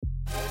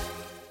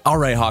All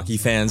right, hockey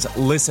fans,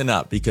 listen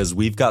up because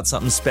we've got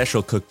something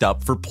special cooked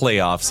up for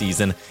playoff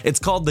season. It's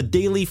called the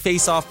Daily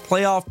Face-Off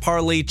Playoff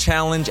Parlay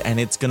Challenge, and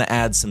it's going to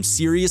add some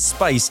serious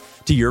spice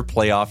to your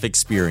playoff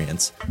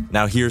experience.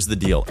 Now, here's the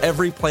deal.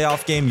 Every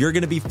playoff game, you're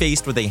going to be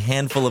faced with a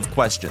handful of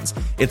questions.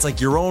 It's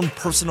like your own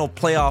personal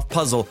playoff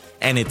puzzle,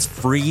 and it's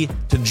free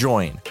to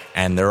join.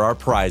 And there are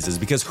prizes,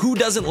 because who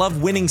doesn't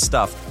love winning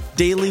stuff?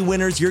 Daily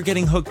winners, you're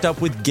getting hooked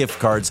up with gift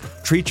cards.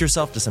 Treat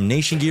yourself to some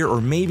Nation gear or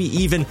maybe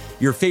even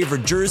your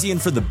favorite jersey.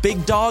 And for the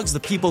big dogs, the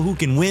people who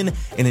can win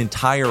an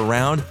entire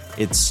round,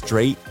 it's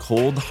straight,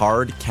 cold,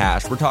 hard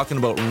cash. We're talking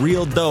about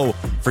real dough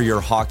for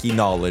your hockey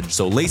knowledge.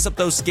 So lace up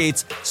those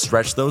skates,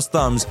 stretch those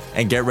thumbs,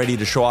 and get ready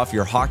to show off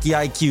your hockey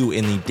IQ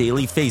in the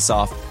Daily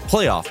Face-Off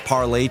Playoff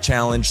Parlay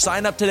Challenge.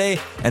 Sign up today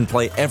and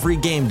play every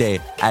game day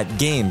at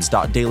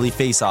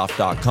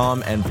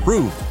games.dailyfaceoff.com and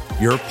prove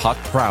your puck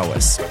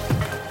prowess.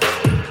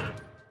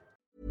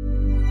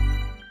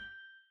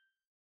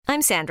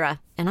 I'm Sandra,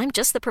 and I'm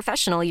just the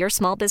professional your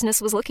small business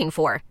was looking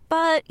for.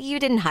 But you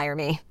didn't hire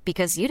me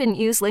because you didn't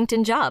use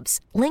LinkedIn Jobs.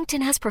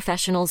 LinkedIn has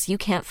professionals you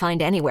can't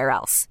find anywhere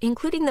else,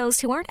 including those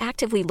who aren't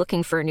actively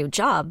looking for a new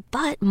job,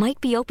 but might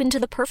be open to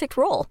the perfect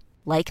role,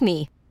 like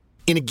me.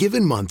 In a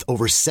given month,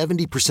 over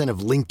 70% of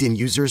LinkedIn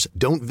users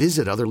don't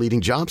visit other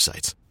leading job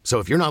sites. So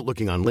if you're not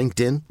looking on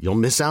LinkedIn, you'll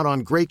miss out on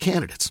great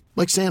candidates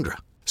like Sandra.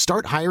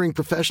 Start hiring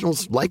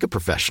professionals like a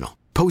professional.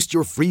 Post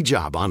your free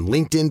job on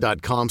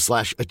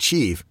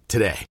linkedin.com/achieve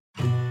today.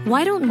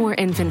 Why don't more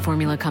infant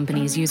formula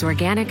companies use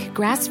organic,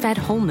 grass-fed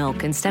whole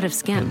milk instead of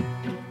skim?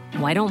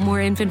 Why don't more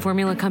infant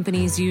formula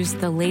companies use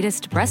the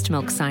latest breast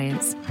milk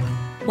science?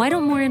 Why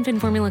don't more infant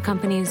formula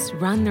companies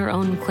run their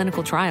own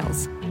clinical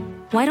trials?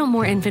 Why don't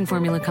more infant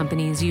formula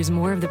companies use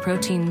more of the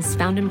proteins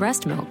found in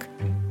breast milk?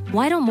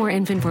 Why don't more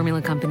infant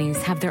formula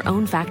companies have their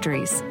own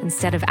factories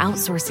instead of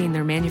outsourcing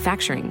their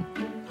manufacturing?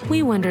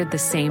 We wondered the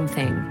same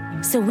thing.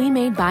 So we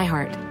made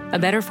ByHeart, a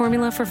better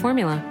formula for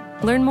formula.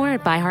 Learn more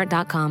at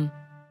byheart.com.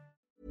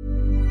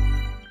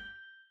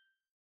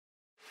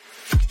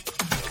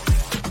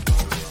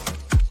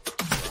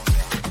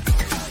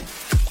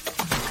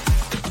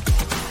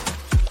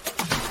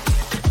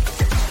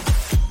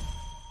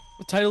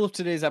 The title of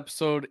today's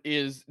episode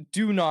is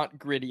Do Not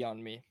Griddy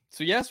on Me.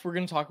 So yes, we're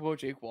going to talk about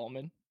Jake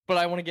Wallman, but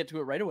I want to get to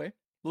it right away.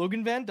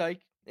 Logan Van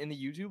Dyke in the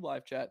YouTube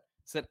live chat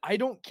said, I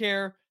don't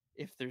care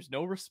if there's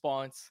no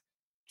response,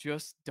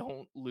 just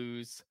don't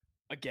lose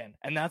again.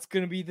 And that's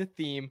going to be the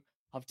theme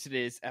of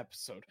today's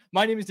episode.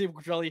 My name is David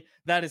Quadrelli.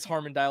 That is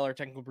Harmon Dial, our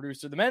technical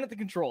producer. The man at the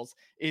controls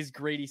is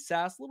Grady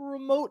Sass. A little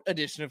remote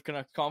edition of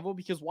Canucks Convo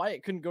because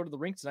Wyatt couldn't go to the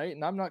rink tonight,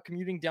 and I'm not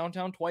commuting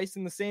downtown twice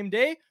in the same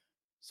day.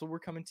 So we're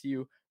coming to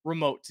you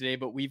remote today,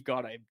 but we've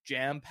got a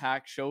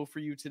jam-packed show for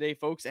you today,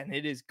 folks, and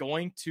it is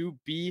going to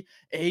be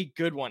a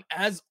good one.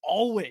 As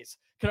always,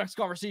 Canucks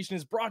Conversation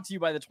is brought to you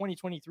by the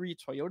 2023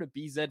 Toyota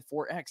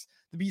BZ4X.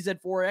 The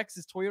BZ4X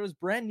is Toyota's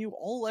brand new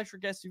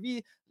all-electric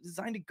SUV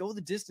designed to go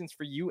the distance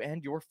for you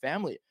and your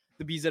family.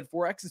 The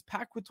BZ4X is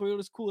packed with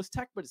Toyota's coolest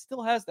tech, but it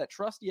still has that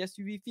trusty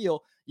SUV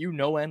feel you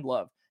know and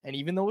love. And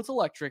even though it's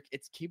electric,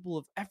 it's capable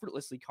of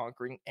effortlessly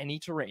conquering any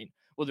terrain.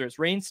 Whether it's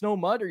rain, snow,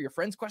 mud, or your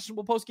friend's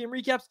questionable post-game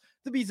recaps,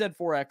 the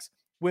BZ4X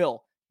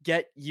will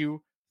get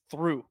you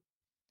through.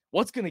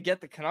 What's going to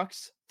get the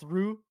Canucks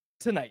through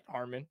tonight,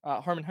 Harmon?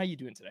 Harmon, how you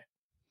doing today?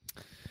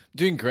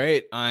 Doing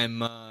great. I'm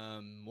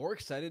more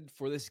excited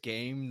for this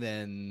game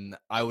than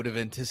I would have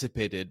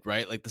anticipated,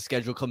 right? Like the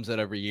schedule comes out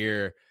every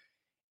year,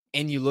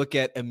 and you look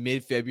at a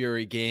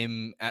mid-February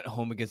game at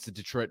home against the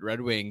Detroit Red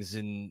Wings,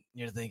 and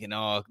you're thinking,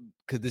 oh,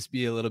 could this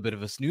be a little bit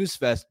of a snooze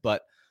fest?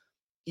 But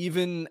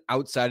even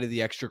outside of the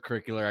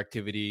extracurricular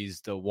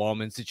activities, the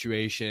Wallman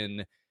situation,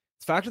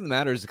 the fact of the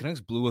matter is the Canucks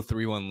blew a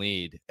 3-1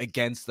 lead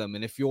against them.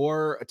 And if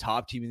you're a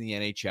top team in the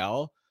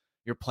NHL,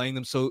 you're playing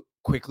them so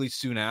quickly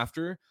soon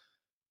after,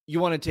 you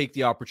want to take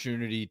the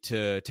opportunity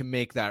to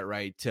make that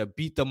right, to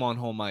beat them on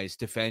home ice,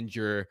 defend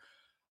your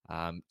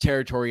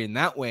territory in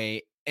that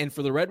way. And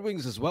for the Red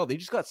Wings as well, they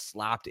just got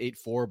slapped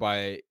 8-4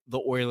 by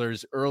the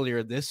Oilers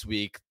earlier this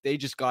week. They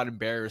just got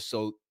embarrassed.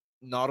 So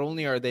not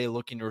only are they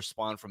looking to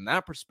respond from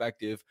that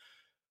perspective,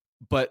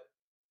 but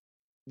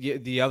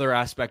the other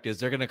aspect is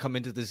they're going to come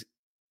into this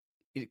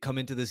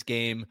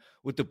game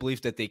with the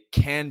belief that they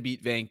can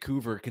beat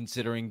Vancouver,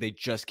 considering they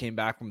just came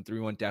back from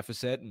 3-1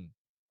 deficit and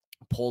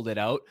pulled it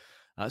out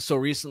so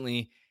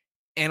recently.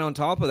 And on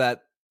top of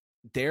that,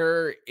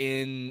 they're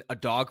in a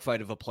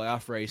dogfight of a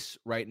playoff race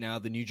right now.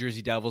 The New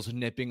Jersey Devils are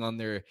nipping on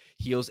their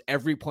heels.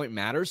 Every point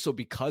matters. So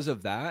because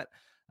of that,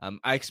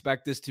 I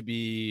expect this to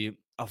be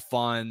a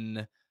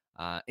fun,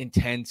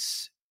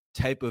 intense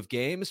type of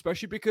game,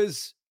 especially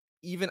because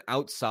even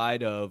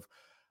outside of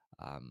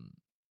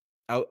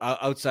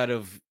outside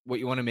of what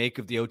you want to make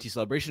of the OT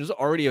celebration, it was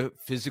already a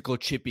physical,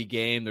 chippy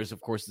game. There's,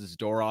 of course, this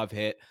Dorov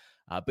hit.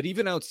 But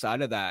even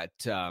outside of that,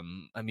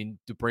 I mean,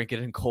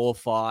 DeBrincat and Cole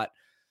fought.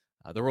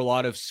 There were a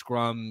lot of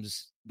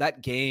scrums.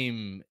 That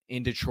game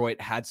in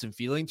Detroit had some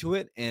feeling to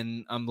it,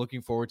 and I'm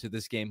looking forward to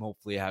this game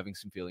hopefully having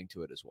some feeling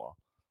to it as well.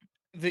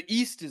 The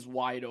East is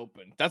wide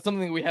open. That's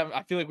something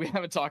I feel like we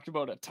haven't talked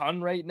about a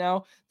ton right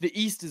now. The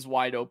East is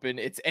wide open.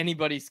 It's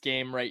anybody's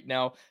game right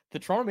now. The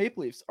Toronto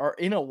Maple Leafs are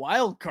in a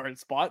wild card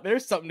spot.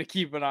 There's something to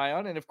keep an eye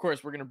on. And of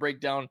course, we're going to break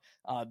down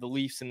the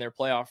Leafs and their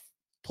playoff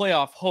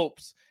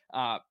hopes,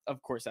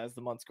 of course, as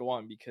the months go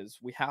on, because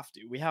we have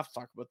to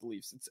talk about the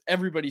Leafs. It's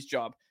everybody's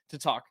job to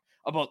talk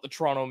about the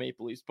Toronto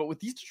Maple Leafs. But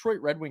with these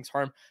Detroit Red Wings,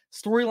 Harm,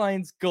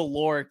 storylines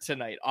galore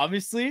tonight.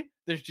 Obviously,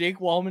 there's Jake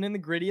Wallman in the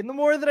griddy. And the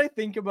more that I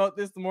think about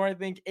this, the more I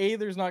think, A,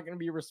 there's not going to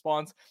be a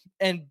response,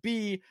 and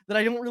B, that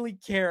I don't really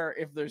care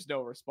if there's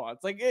no response.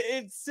 Like,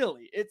 it's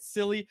silly. It's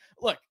silly.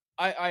 Look,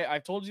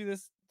 I've told you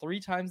this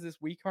 3 times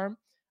this week, Harm.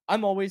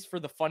 I'm always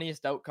for the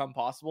funniest outcome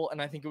possible, and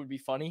I think it would be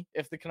funny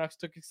if the Canucks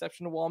took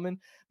exception to Wallman.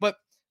 But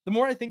the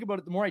more I think about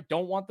it, the more I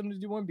don't want them to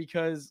do one,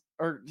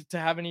 or to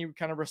have any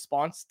kind of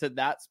response to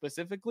that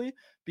specifically,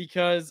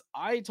 because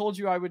I told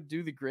you I would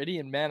do the griddy,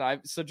 and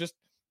man, so just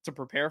to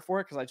prepare for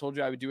it, because I told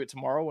you I would do it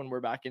tomorrow when we're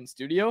back in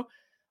studio.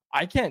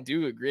 I can't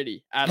do a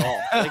griddy at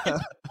all. Like,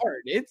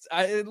 it's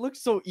hard. It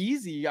looks so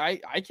easy. I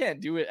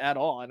can't do it at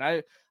all, and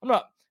I'm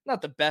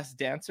not the best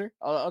dancer.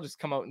 I'll just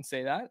come out and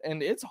say that.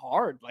 And it's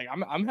hard. Like,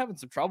 I'm having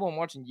some trouble. I'm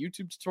watching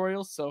YouTube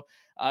tutorials. So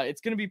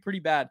it's going to be pretty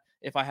bad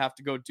if I have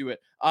to go do it.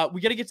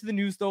 We got to get to the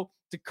news though.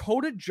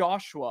 Dakota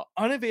Joshua,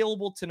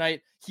 unavailable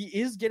tonight. He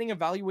is getting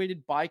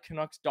evaluated by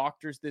Canucks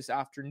doctors this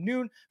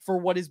afternoon for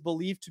what is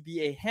believed to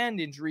be a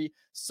hand injury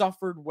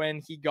suffered when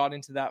he got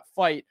into that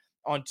fight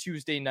on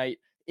Tuesday night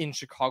in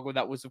Chicago.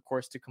 That was, of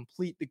course, to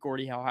complete the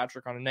Gordie Howe hat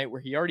trick on a night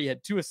where he already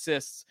had 2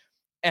 assists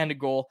and a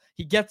goal.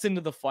 He gets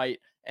into the fight,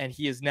 and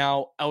he is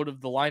now out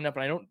of the lineup.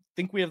 And I don't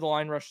think we have the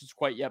line rushes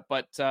quite yet,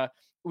 but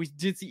we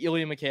did see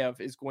Ilya Mikheyev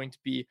is going to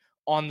be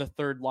on the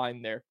third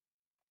line there.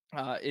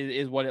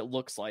 Is what it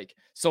looks like.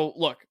 So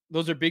look,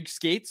 those are big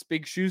skates,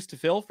 big shoes to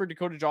fill for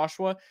Dakota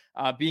Joshua.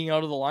 Being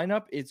out of the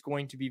lineup, it's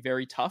going to be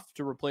very tough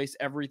to replace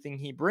everything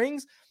he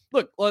brings.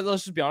 Look,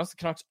 let's just be honest, the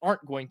Canucks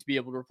aren't going to be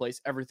able to replace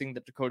everything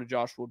that Dakota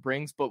Joshua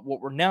brings, but what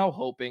we're now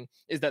hoping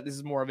is that this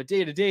is more of a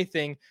day-to-day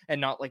thing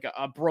and not like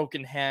a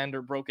broken hand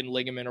or broken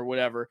ligament or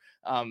whatever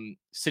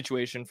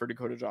situation for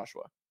Dakota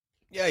Joshua.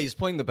 Yeah, he's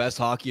playing the best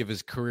hockey of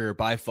his career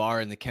by far,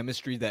 and the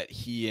chemistry that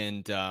he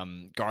and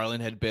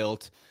Garland had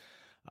built.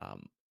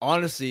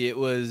 Honestly, it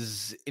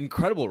was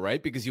incredible,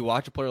 right? Because you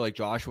watch a player like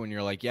Joshua and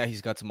you're like, yeah, he's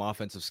got some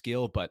offensive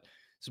skill, but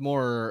it's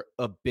more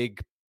a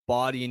big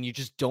body, and you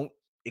just don't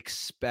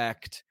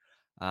expect,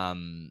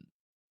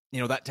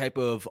 that type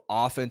of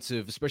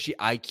offensive, especially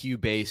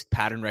IQ-based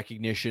pattern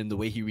recognition, the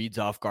way he reads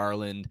off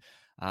Garland.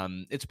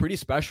 It's pretty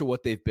special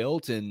what they've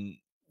built, and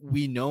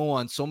we know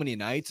on so many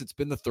nights it's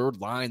been the third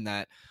line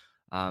that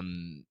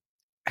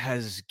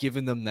has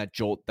given them that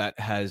jolt that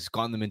has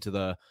gotten them into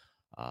the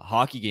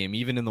hockey game.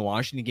 Even in the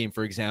Washington game,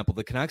 for example,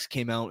 the Canucks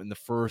came out in the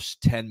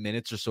first 10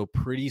 minutes or so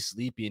pretty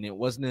sleepy, and it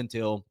wasn't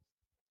until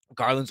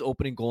Garland's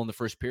opening goal in the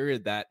first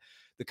period that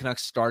the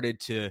Canucks started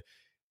to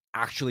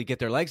actually get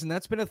their legs. And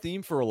that's been a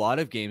theme for a lot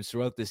of games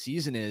throughout the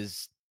season,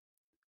 is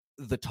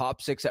the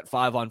top 6 at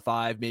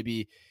 5-on-5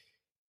 maybe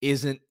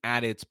isn't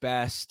at its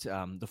best.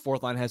 The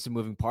fourth line has some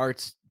moving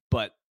parts,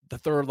 but the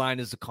third line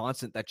is a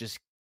constant that just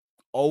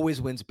always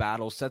wins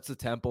battles, sets the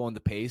tempo and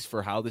the pace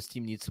for how this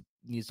team needs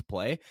to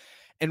play.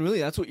 And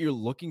really, that's what you're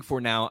looking for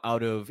now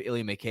out of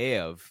Ilya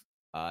Mikheyev,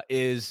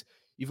 is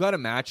you've got to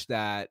match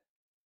that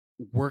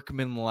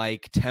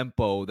workman-like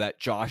tempo that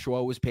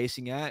Joshua was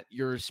pacing at.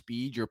 Your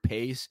speed, your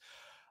pace,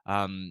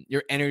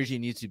 your energy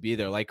needs to be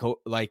there. Like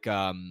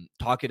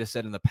Talkett has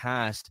said in the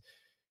past,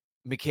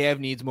 Mikheyev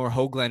needs more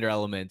Höglander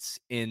elements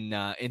in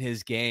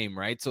his game,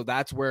 right? So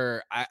that's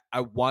where I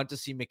want to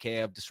see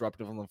Mikheyev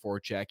disruptive on the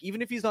forecheck.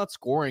 Even if he's not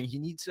scoring, he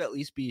needs to at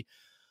least be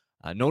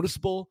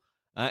noticeable.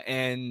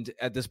 And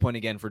at this point,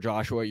 again, for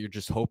Joshua, you're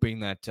just hoping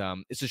that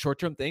it's a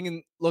short-term thing.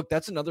 And look,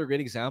 that's another great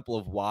example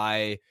of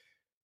why,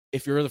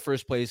 if you're the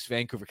first place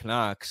Vancouver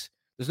Canucks,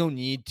 there's no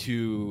need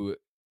to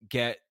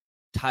get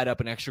tied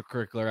up in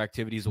extracurricular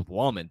activities with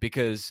Wallman,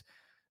 because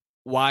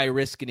why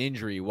risk an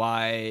injury?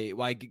 Why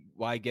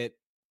get?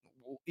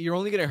 You're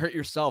only going to hurt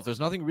yourself. There's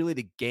nothing really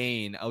to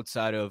gain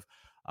outside of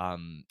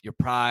your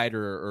pride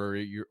or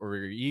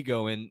your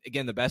ego. And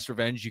again, the best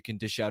revenge you can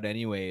dish out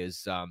anyway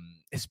is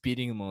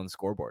beating him on the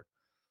scoreboard.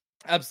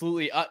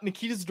 Absolutely.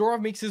 Nikita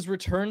Zadorov makes his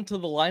return to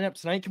the lineup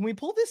tonight. Can we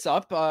pull this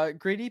up?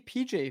 Grady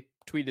PJ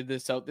tweeted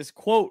this out. This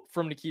quote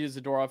from Nikita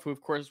Zadorov, who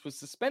of course was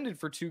suspended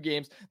for 2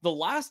 games the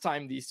last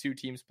time these 2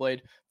 teams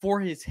played, for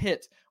his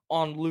hit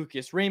on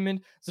Lucas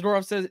Raymond.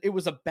 Zadorov says, "It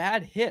was a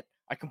bad hit.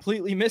 I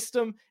completely missed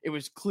him. It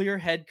was clear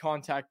head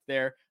contact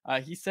there."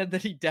 He said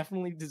that he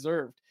definitely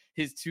deserved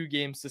his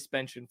 2-game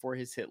suspension for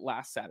his hit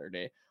last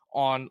Saturday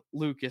on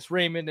Lucas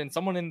Raymond. And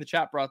someone in the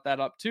chat brought that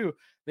up too.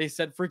 They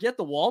said, forget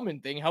the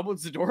Wallman thing. How about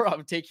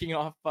Zadorov taking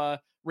off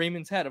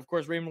Raymond's head? Of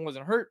course, Raymond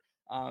wasn't hurt.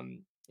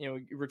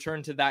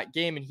 Returned to that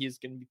game, and he is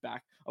going to be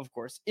back, of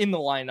course, in the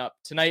lineup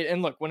tonight.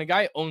 And look, when a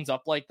guy owns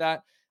up like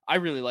that, I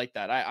really like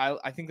that.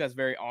 I think that's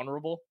very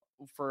honorable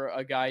for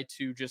a guy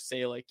to just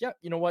say, like, yeah,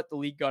 you know what? The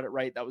league got it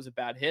right. That was a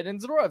bad hit.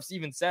 And Zadorov's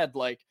even said,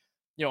 like,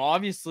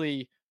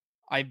 obviously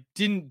I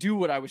didn't do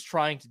what I was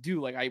trying to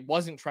do. Like, I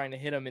wasn't trying to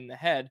hit him in the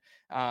head.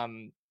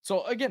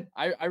 So again,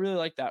 I really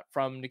like that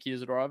from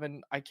Nikita Zadorov,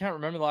 and I can't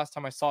remember the last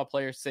time I saw a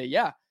player say,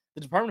 yeah,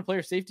 the Department of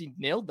Player Safety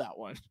nailed that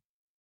one.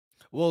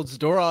 Well,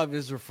 Zdorov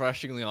is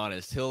refreshingly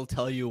honest. He'll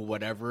tell you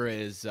whatever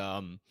is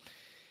on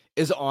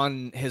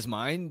his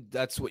mind.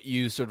 That's what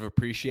you sort of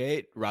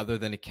appreciate rather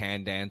than a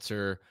canned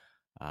answer.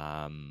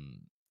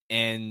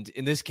 And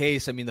in this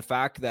case, I mean, the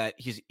fact that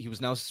he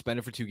was now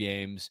suspended for 2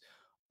 games,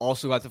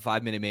 also got the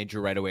 5-minute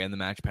major right away on the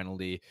match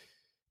penalty,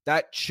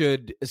 that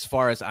should, as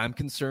far as I'm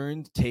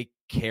concerned, take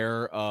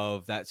care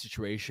of that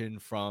situation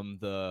from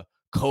the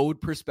code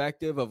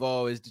perspective of,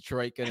 oh, is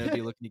Detroit going to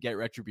be looking to get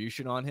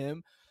retribution on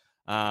him?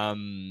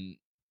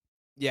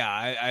 Yeah,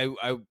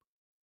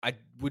 I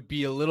would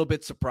be a little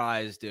bit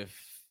surprised if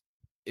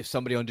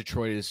somebody on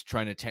Detroit is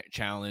trying to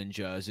challenge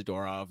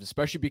Zadorov,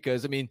 especially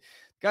because, I mean,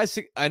 guys,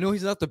 I know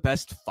he's not the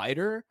best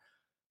fighter,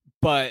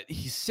 but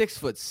he's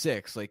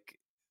 6'6". Like,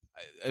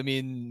 I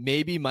mean,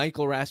 maybe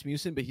Michael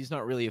Rasmussen, but he's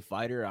not really a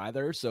fighter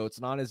either. So it's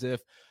not as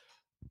if,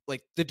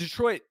 like, the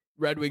Detroit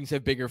Red Wings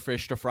have bigger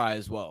fish to fry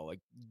as well. Like,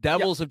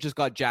 Devils have just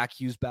got Jack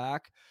Hughes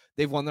back.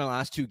 They've won their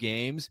last 2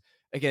 games.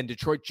 Again,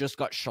 Detroit just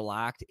got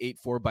shellacked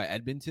 8-4 by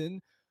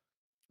Edmonton.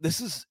 This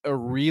is a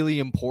really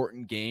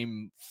important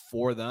game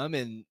for them,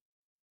 and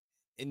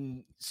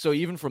so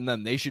even from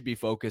them, they should be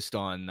focused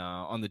on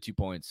the 2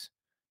 points.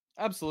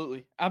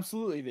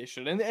 Absolutely they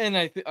should. And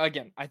I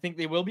think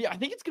they will be. I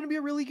think it's going to be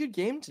a really good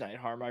game tonight,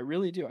 Harm. I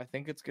really do. I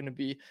think it's going to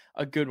be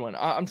a good one.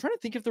 I'm trying to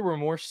think if there were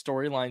more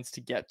storylines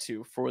to get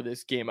to for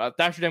this game.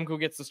 Thatcher Demko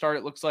gets the start.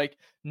 It looks like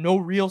no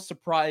real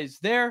surprise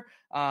there.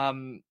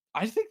 I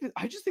just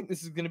think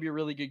this is going to be a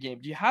really good game.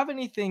 Do you have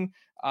anything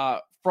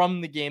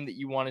from the game that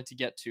you wanted to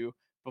get to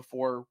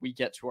before we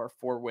get to our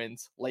 4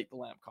 wins light the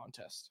lamp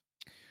contest?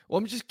 Well,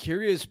 I'm just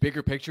curious,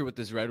 bigger picture with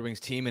this Red Wings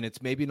team, and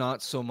it's maybe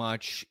not so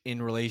much in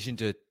relation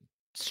to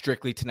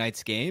strictly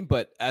tonight's game,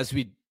 but as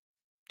we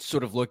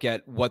sort of look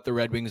at what the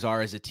Red Wings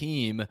are as a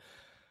team,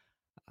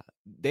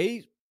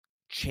 they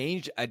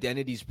changed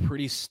identities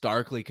pretty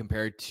starkly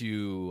compared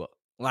to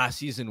last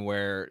season,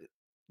 where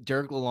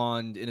Derek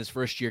Lalonde in his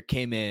first year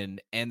came in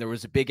and there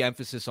was a big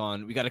emphasis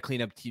on, we got to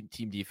clean up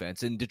team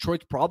defense. And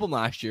Detroit's problem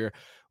last year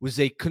was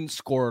they couldn't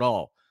score at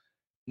all.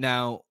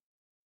 Now,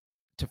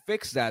 to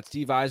fix that,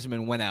 Steve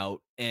Yzerman went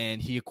out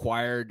and he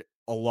acquired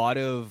a lot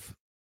of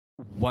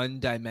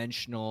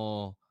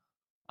one-dimensional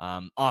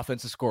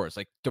offensive scorers,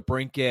 like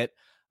DeBrincat,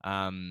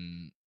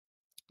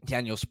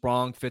 Daniel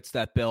Sprong fits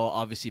that bill,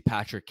 obviously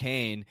Patrick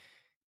Kane.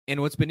 And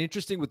what's been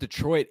interesting with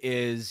Detroit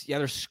is,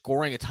 they're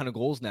scoring a ton of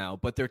goals now,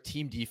 but their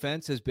team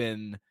defense has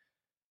been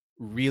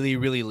really,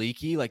 really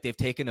leaky. Like, they've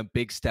taken a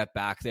big step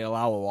back. They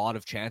allow a lot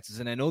of chances,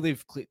 and I know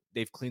they've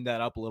cleaned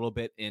that up a little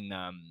bit in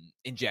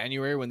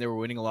January when they were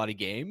winning a lot of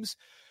games.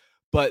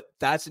 But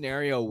that's an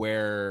area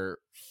where,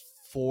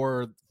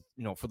 for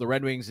the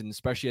Red Wings, and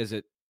especially as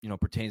it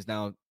pertains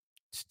now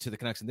to the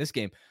Canucks in this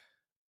game,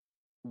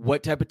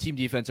 what type of team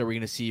defense are we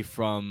going to see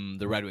from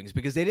the Red Wings?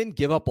 Because they didn't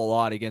give up a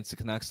lot against the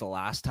Canucks the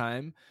last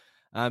time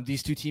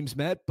these two teams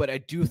met, but I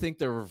do think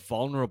they're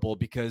vulnerable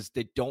because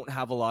they don't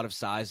have a lot of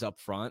size up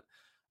front.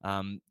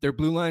 Their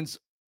blue line's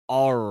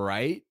all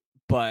right,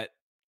 but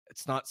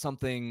it's not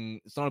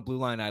a blue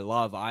line I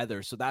love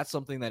either. So that's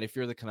something that if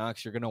you're the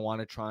Canucks, you're going to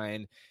want to try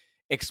and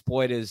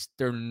exploit, is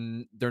they're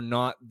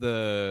not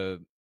the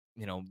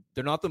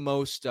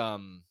most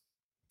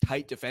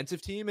tight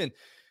defensive team. And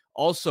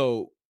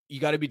also, you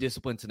got to be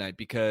disciplined tonight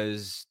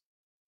because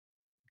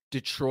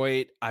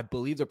Detroit, I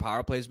believe their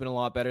power play has been a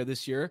lot better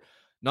this year.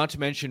 Not to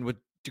mention with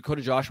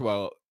Dakota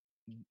Joshua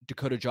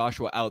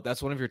out,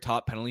 that's one of your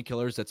top penalty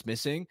killers that's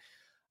missing.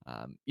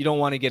 You don't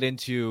want to get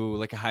into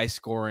like a high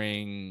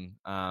scoring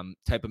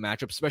type of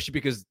matchup, especially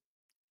because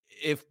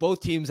if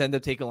both teams end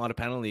up taking a lot of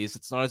penalties,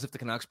 it's not as if the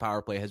Canucks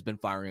power play has been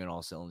firing on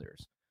all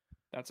cylinders.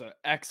 That's an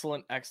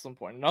excellent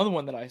point. Another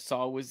one that I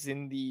saw was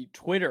in the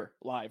Twitter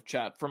live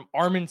chat from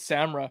Armin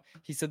Samra.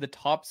 He said the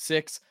top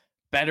 6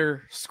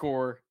 better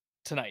score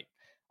tonight.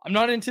 I'm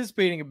not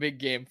anticipating a big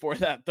game for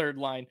that third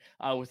line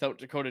without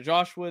Dakota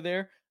Joshua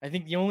there. I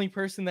think the only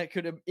person that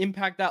could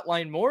impact that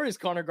line more is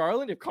Connor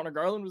Garland. If Connor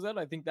Garland was out,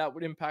 I think that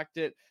would impact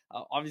it.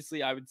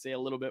 Obviously, I would say a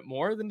little bit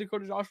more than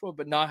Dakota Joshua,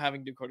 but not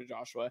having Dakota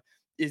Joshua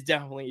is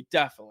definitely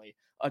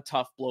a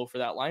tough blow for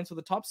that line. So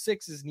the top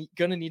 6 is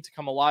going to need to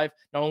come alive,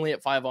 not only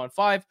at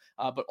 5-on-5,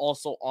 but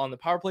also on the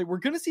power play. We're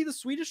going to see the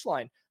Swedish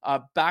line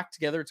back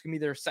together. It's going to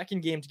be their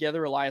second game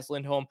together. Elias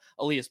Lindholm,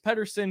 Elias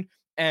Pettersson,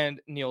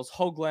 and Niels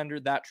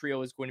Höglander. That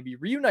trio is going to be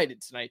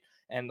reunited tonight.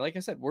 And like I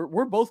said,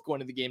 we're both going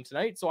to the game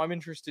tonight. So I'm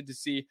interested to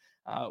see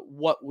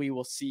what we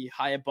will see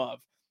high above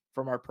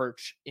from our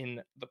perch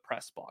in the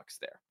press box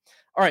there.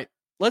 All right,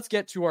 let's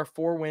get to our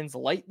 4 wins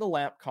light the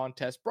lamp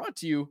contest, brought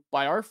to you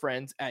by our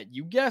friends at,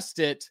 you guessed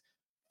it,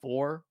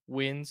 4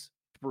 Wins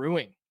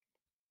Brewing.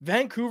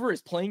 Vancouver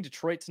is playing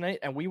Detroit tonight,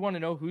 and we want to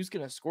know who's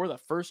going to score the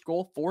first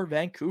goal for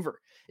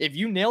Vancouver. If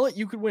you nail it,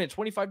 you could win a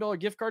 $25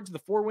 gift card to the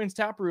Four Winds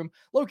Tap Room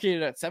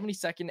located at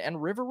 72nd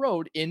and River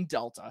Road in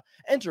Delta.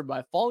 Enter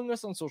by following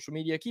us on social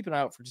media. Keep an eye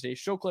out for today's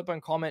show clip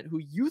and comment who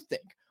you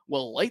think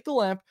will light the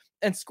lamp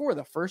and score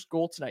the first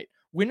goal tonight.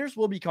 Winners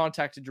will be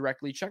contacted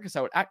directly. Check us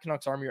out at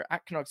Canucks Army or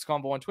at Canucks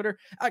Combo on Twitter,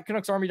 at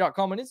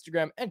CanucksArmy.com on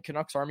Instagram, and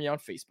Canucks Army on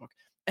Facebook.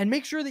 And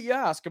make sure that you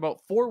ask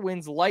about Four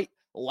Winds Light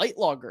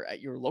Lager at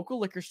your local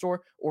liquor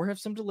store or have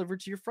some delivered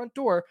to your front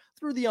door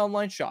through the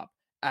online shop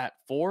at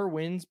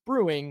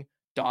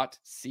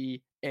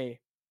fourwindsbrewing.ca.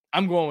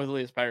 I'm going with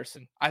Elias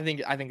Pettersson. I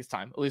think it's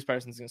time. Elias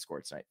Pettersson's going to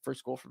score tonight.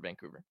 First goal for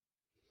Vancouver.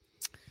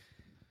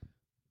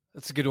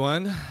 That's a good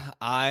one.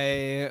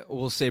 I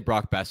will say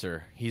Brock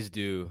Besser. He's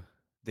due.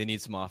 They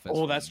need some offense.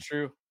 Oh, that's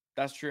true.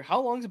 That's true.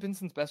 How long has it been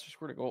since Besser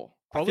scored a goal?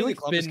 Probably the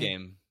Columbus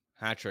game.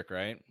 Hat trick,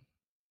 right?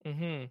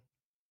 Mm-hmm.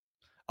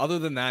 Other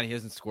than that, he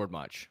hasn't scored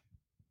much.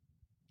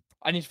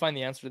 I need to find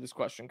the answer to this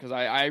question because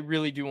I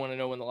really do want to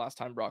know when the last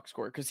time Brock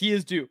scored because he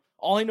is due.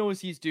 All I know is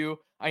he's due.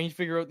 I need to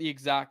figure out the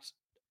exact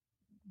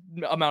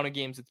amount of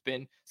games it's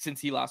been since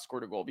he last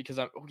scored a goal because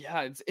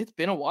it's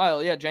been a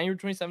while. Yeah, January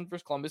 27th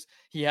versus Columbus,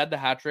 he had the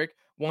hat trick.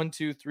 1,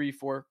 2, 3,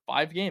 4,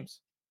 5 games.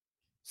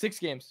 6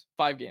 games,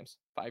 5 games,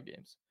 5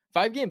 games.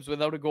 5 games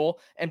without a goal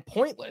and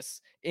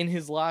pointless in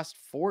his last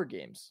 4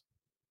 games.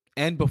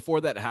 And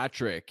before that hat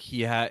trick,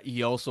 he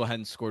also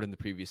hadn't scored in the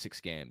previous 6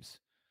 games.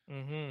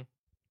 Mm-hmm.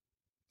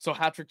 So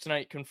hat trick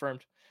tonight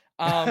confirmed.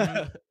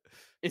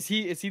 Is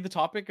he the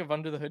topic of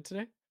Under the Hood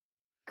today?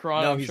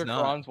 No, he's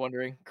not.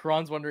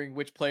 Karan's wondering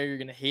which player you're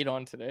gonna hate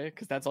on today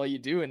because that's all you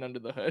do in Under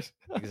the Hood.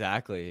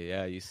 Exactly.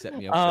 Yeah, you set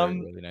me up for it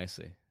really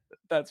nicely.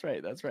 That's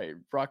right.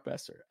 Brock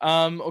Besser.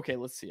 Okay,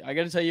 let's see. I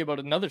got to tell you about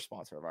another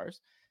sponsor of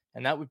ours,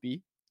 and that would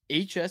be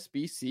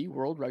HSBC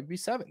World Rugby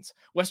Sevens.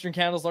 Western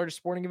Canada's largest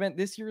sporting event.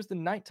 This year is the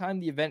 9th time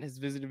the event has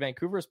visited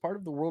Vancouver as part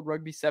of the World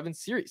Rugby Sevens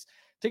series.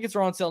 Tickets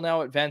are on sale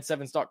now at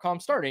vansevens.com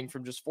starting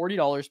from just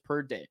 $40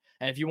 per day.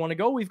 And if you want to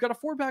go, we've got a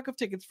 4-pack of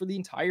tickets for the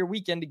entire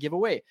weekend to give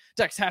away.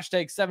 Text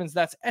hashtag sevens,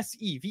 that's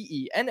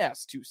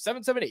SEVENS to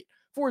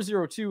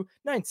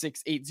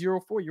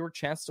 778-402-9680 for your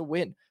chance to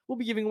win. We'll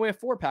be giving away a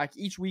 4-pack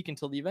each week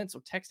until the event,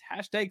 so text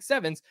hashtag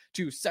sevens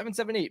to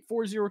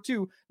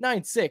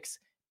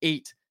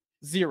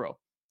 778-402-9680.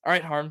 All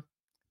right, Harm,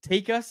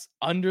 take us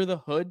under the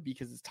hood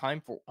because it's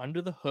time for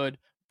Under the Hood,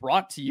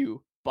 brought to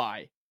you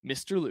by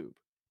Mr. Lube.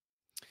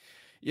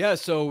 Yeah,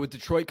 so with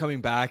Detroit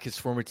coming back, his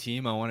former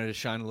team, I wanted to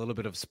shine a little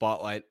bit of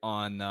spotlight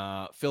on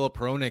Filip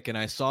Hronek, and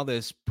I saw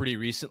this pretty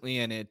recently,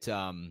 and it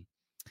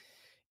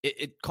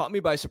caught me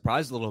by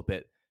surprise a little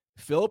bit.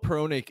 Filip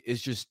Hronek is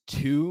just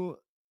 2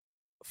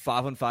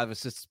 5-on-5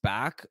 assists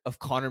back of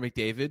Connor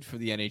McDavid for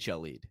the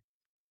NHL lead.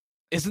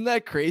 Isn't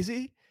that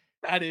crazy?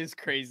 That is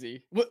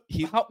crazy. What's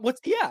he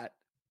at?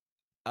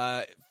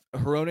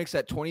 Hronek's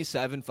at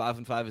 27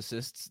 5-on-5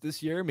 assists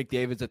this year.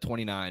 McDavid's at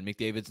 29.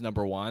 McDavid's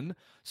number 1.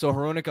 So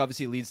Hronek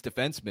obviously leads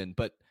defenseman,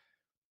 but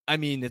I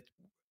mean,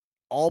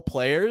 all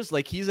players,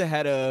 like he's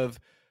ahead of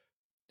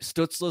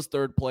Stützle's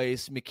 3rd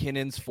place,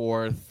 McKinnon's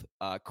 4th,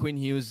 Quinn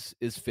Hughes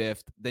is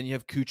 5th. Then you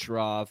have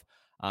Kucherov,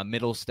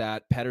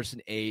 Middlestat,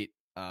 Pettersson 8,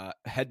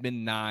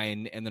 Hedman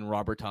 9, and then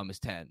Robert Thomas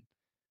 10.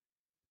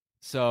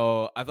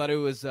 So I thought it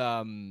was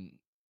I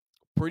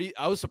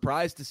was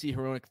surprised to see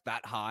Hronek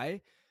that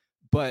high,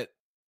 but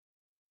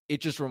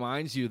it just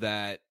reminds you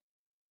that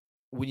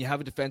when you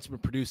have a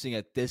defenseman producing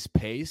at this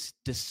pace,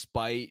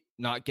 despite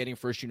not getting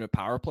first unit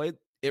power play,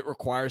 it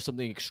requires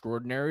something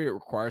extraordinary. It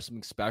requires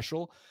something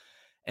special.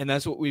 And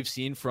that's what we've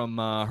seen from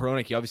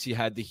Hronek. He obviously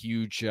had the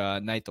huge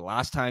night the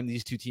last time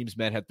these two teams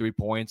met, had 3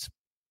 points.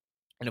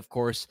 And of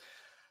course,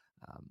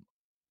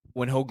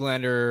 when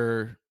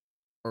Höglander,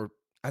 or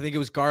I think it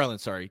was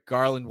Garland,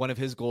 one of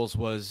his goals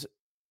was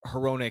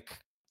Hronek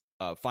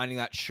finding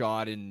that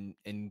shot and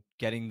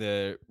getting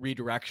the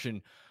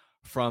redirection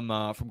from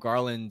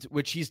Garland,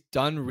 which he's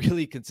done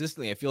really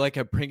consistently. I feel like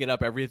I bring it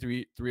up every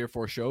three or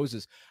four shows,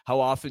 is how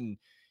often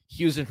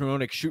Hughes and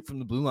Hronek shoot from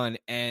the blue line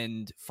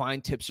and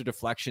find tips or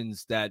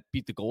deflections that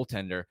beat the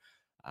goaltender.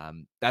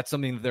 That's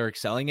something that they're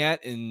excelling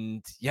at.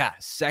 And yeah,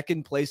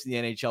 2nd place in the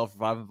NHL for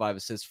 5-on-5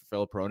 assists for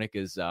Filip Hronek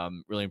is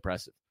really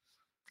impressive.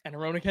 And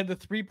Hronek had the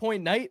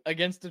 3-point night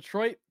against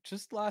Detroit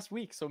just last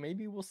week. So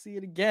maybe we'll see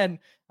it again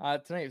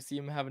tonight. We'll see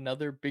him have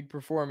another big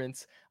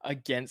performance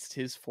against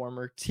his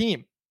former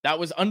team. That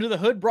was Under the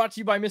Hood, brought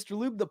to you by Mr.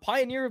 Lube, the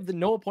pioneer of the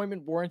no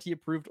appointment warranty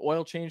approved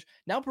oil change,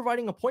 now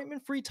providing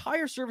appointment-free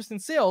tire service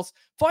and sales.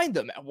 Find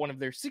them at one of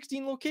their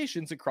 16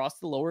 locations across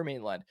the Lower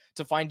Mainland.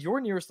 To find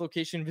your nearest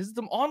location, visit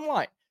them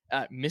online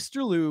at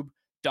mrlube.com.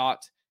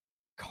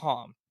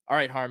 All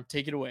right, Harm,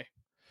 take it away.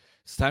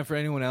 It's time for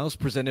Anyone Else,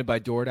 presented by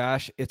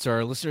DoorDash. It's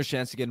our listeners'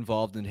 chance to get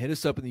involved and hit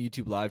us up in the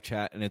YouTube live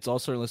chat. And it's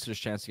also our listeners'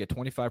 chance to get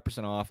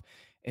 25% off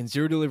and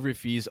 0 delivery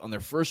fees on their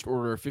first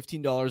order of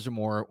 $15 or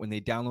more when they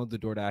download the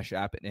DoorDash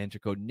app and enter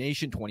code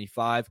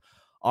NATION25.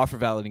 Offer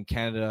valid in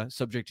Canada,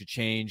 subject to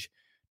change.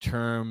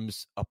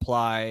 Terms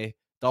apply.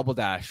 Double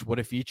Dash, what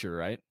a feature,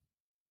 right?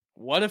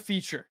 What a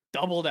feature.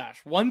 Double Dash,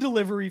 one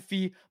delivery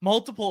fee,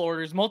 multiple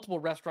orders, multiple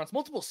restaurants,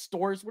 multiple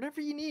stores, whatever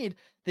you need,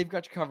 they've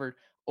got you covered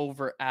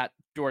over at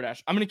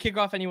DoorDash. I'm going to kick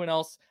off anyone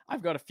else.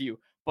 I've got a few,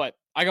 but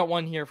I got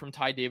one here from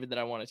Ty David that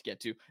I wanted to get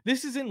to.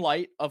 This is in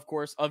light, of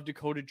course, of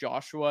Dakota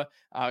Joshua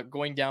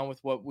going down with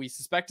what we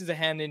suspect is a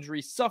hand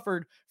injury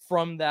suffered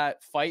from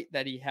that fight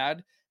that he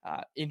had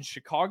in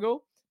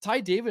Chicago. Ty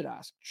David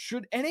asked,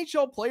 should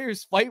NHL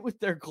players fight with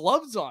their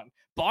gloves on?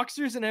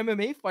 Boxers and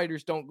MMA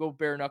fighters don't go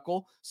bare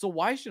knuckle, so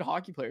why should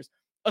hockey players?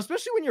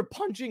 Especially when you're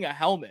punching a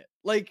helmet.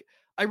 Like,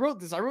 I wrote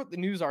the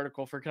news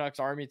article for Canucks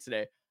Army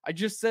today. I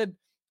just said,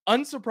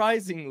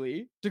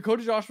 unsurprisingly,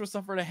 Dakota Joshua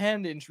suffered a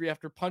hand injury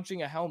after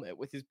punching a helmet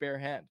with his bare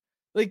hand.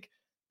 Like,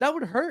 that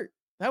would hurt.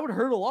 That would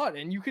hurt a lot,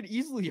 and you could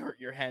easily hurt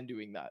your hand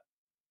doing that.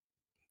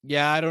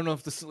 Yeah, I don't know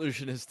if the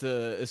solution is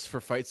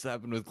for fights to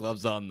happen with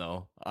gloves on,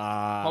 though.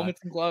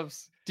 Helmets and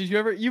gloves. Did you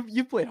ever,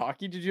 you played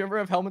hockey, did you ever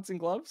have helmets and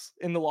gloves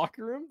in the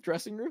locker room,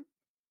 dressing room?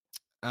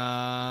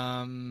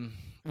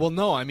 Well,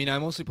 no, I mean, I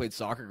mostly played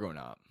soccer growing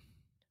up.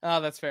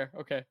 Oh, that's fair.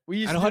 Okay.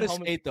 I know how to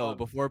skate though.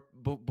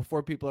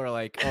 Before people are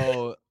like,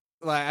 oh,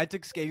 like I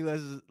took skating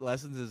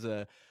lessons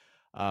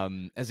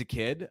as a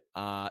kid.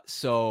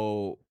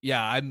 So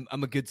yeah,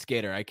 I'm a good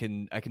skater. I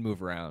can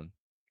move around.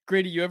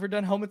 Grady, you ever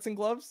done helmets and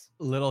gloves?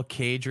 Little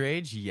cage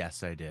rage?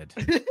 Yes, I did.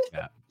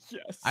 Yeah.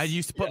 Yes. I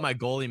used to put my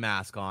goalie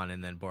mask on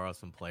and then borrow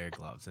some player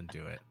gloves and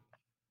do it.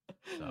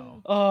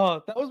 So.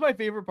 Oh, that was my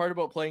favorite part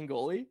about playing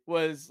goalie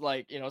was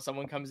like,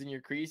 someone comes in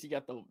your crease, you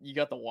got the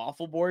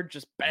waffle board,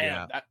 just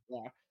bam. Yeah.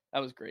 That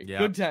was great. Yeah.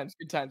 Good times.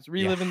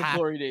 Reliving the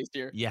glory days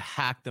here. You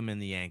hack them in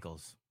the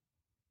ankles.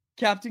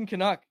 Captain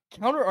Canuck,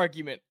 counter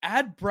argument,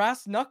 add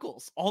brass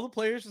knuckles. All the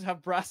players just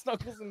have brass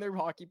knuckles in their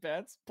hockey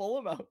pants. Pull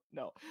them out.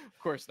 No, of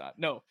course not.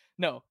 No.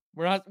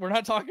 We're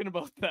not talking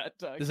about that.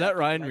 Is that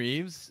Ryan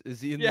Reeves?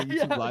 Is he in the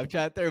YouTube live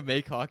chat there?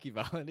 Make hockey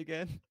violent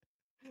again?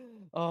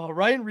 Oh,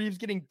 Ryan Reeves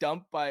getting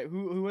dumped by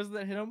who was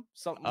that hit him?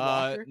 Something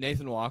Walker?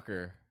 Nathan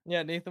Walker.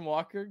 Yeah, Nathan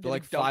Walker.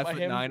 Like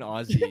 5'9"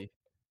 Aussie.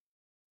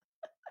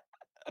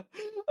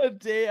 A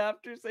day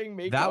after saying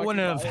make that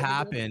wouldn't have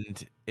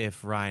happened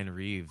if Ryan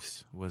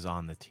Reeves was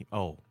on the team.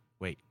 Oh,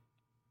 wait.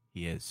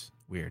 He is.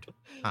 Weird.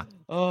 Huh.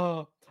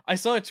 Oh, I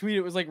saw a tweet.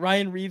 It was like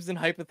Ryan Reeves in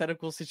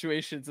hypothetical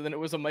situations, and then it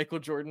was a Michael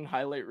Jordan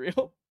highlight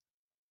reel.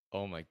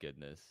 Oh my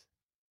goodness.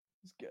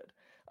 It's good.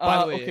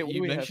 By the way, okay,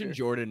 you mentioned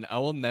Jordan. I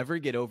will never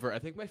get over. I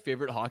think my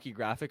favorite hockey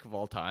graphic of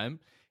all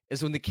time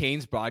is when the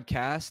Canes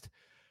broadcast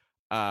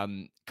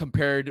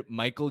compared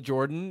Michael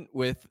Jordan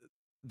with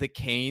the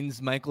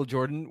Canes Michael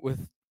Jordan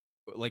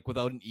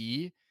without an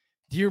E.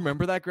 Do you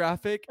remember that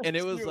graphic? And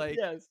it was like,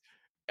 yes.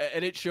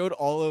 And it showed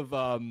all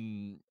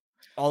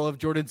of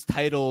Jordan's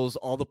titles,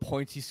 all the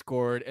points he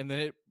scored, and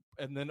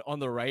then on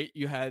the right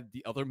you had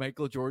the other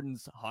Michael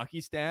Jordan's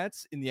hockey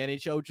stats in the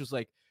NHL, which was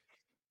like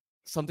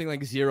something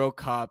like 0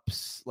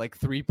 cups, like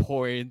 3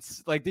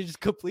 points. Like they just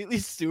completely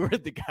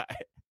sewered the guy.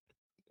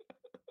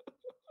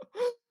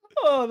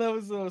 Oh, that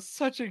was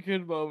such a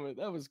good moment.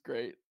 That was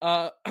great.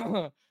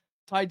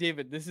 Ty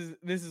David, this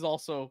is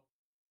also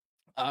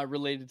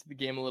related to the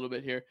game a little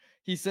bit here.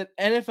 He said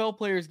NFL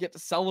players get to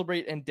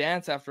celebrate and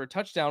dance after a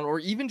touchdown or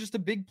even just a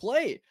big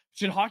play.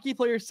 Should hockey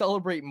players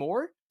celebrate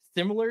more,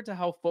 similar to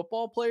how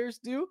football players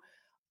do?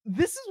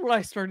 This is what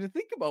I started to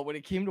think about when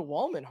it came to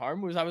Wallman,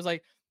 Harm, was I was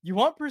like, you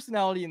want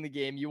personality in the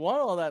game, you want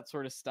all that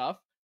sort of stuff.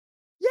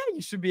 Yeah,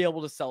 you should be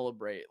able to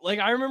celebrate. Like,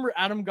 I remember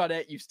Adam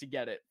Gaudette used to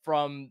get it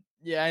from,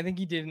 I think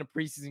he did in a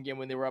preseason game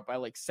when they were up by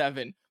like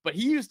 7, but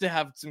he used to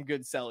have some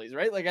good sellies,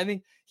 right? Like, I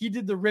think he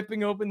did the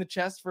ripping open the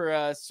chest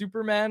for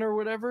Superman or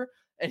whatever,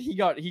 and he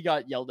got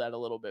yelled at a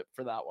little bit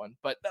for that one.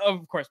 But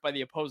of course, by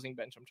the opposing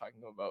bench I'm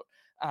talking about.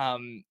 I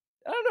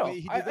don't know.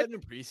 Wait, he did that in a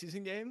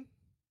preseason game?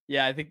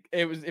 Yeah, I think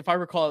it was, if I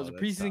recall, it was a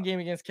preseason game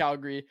against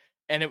Calgary,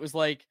 and it was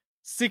like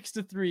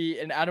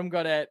 6-3, and Adam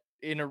Gaudette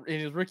in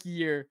his rookie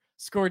year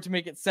scored to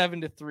make it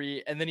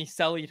 7-3, and then he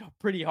sellied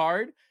pretty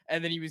hard,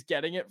 and then he was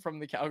getting it from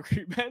the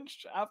Calgary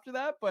bench after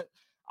that. But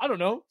I don't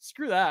know,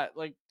 screw that.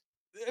 Like,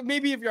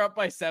 maybe if you're up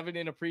by 7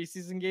 in a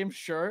preseason game,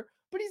 sure,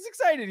 but he's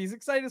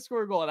excited to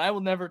score a goal, and I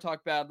will never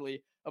talk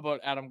badly about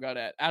Adam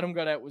Gaudette. Adam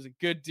Gaudette was a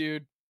good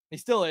dude. He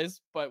still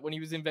is, but when he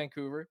was in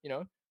Vancouver,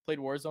 played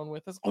Warzone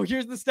with us. Oh,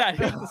 here's the stat.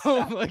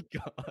 Oh my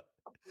god.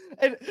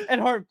 And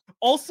Harm,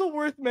 also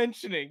worth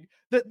mentioning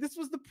that this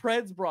was the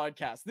Preds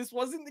broadcast. This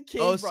wasn't the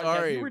Kings broadcast.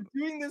 Sorry. We were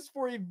doing this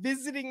for a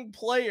visiting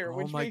player,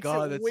 which makes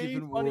it that's way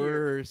even funnier.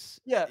 worse.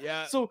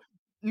 Yeah. So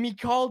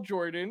Mikal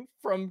Jordan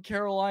from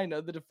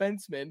Carolina, the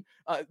defenseman,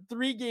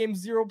 3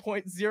 games,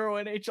 0.0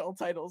 NHL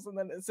titles. And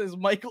then it says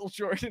Michael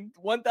Jordan,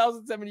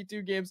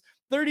 1,072 games,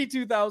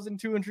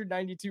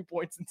 32,292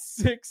 points, and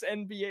 6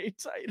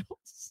 NBA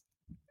titles.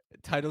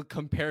 Title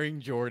comparing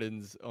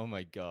Jordans. Oh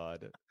my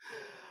god.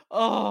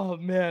 Oh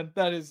man,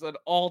 that is an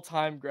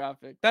all-time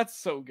graphic. That's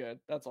so good.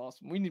 That's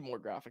awesome. We need more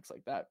graphics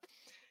like that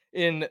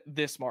in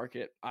this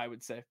market, I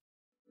would say.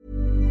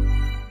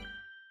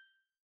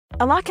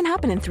 A lot can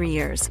happen in 3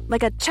 years,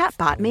 like a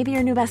chatbot may be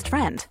your new best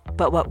friend.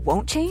 But what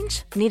won't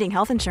change? Needing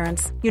health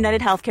insurance. United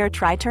Healthcare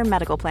Tri-Term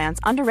Medical Plans,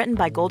 underwritten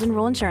by Golden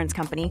Rule Insurance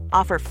Company,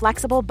 offer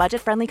flexible,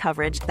 budget-friendly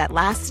coverage that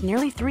lasts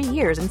nearly 3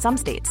 years in some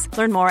states.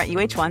 Learn more at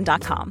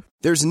uh1.com.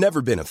 There's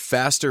never been a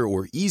faster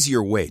or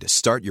easier way to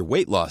start your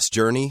weight loss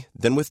journey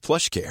than with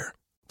PlushCare.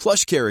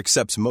 PlushCare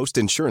accepts most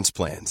insurance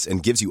plans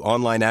and gives you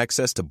online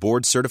access to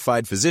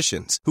board-certified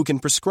physicians who can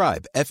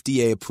prescribe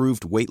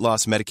FDA-approved weight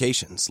loss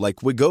medications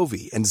like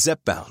Wegovy and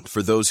Zepbound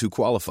for those who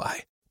qualify.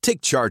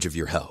 Take charge of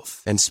your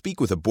health and speak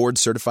with a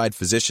board-certified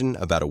physician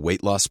about a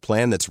weight loss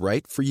plan that's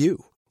right for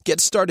you. Get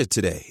started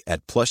today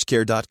at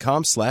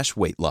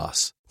plushcare.com/weight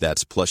loss.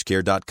 That's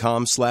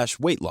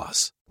plushcare.com/weight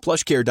loss.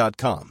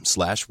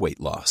 plushcare.com/weight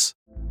loss.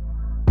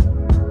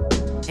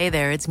 Hey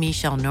there, it's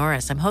Michelle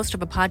Norris. I'm host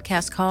of a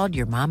podcast called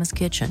Your Mama's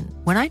Kitchen.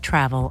 When I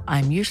travel,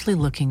 I'm usually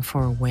looking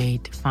for a way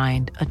to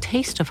find a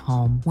taste of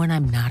home when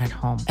I'm not at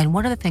home. And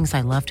one of the things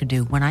I love to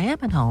do when I am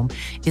at home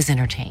is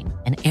entertain.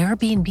 And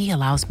Airbnb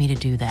allows me to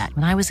do that.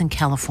 When I was in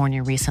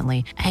California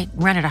recently, I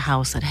rented a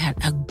house that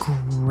had a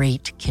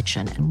great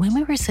kitchen. And when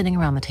we were sitting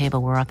around the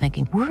table, we were all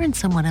thinking, we're in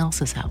someone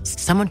else's house.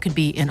 Someone could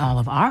be in all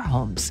of our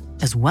homes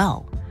as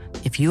well.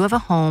 If you have a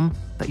home,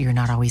 but you're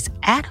not always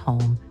at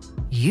home,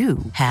 you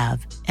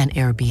have an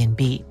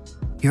Airbnb.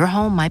 Your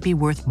home might be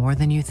worth more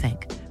than you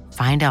think.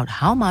 Find out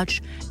how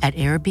much at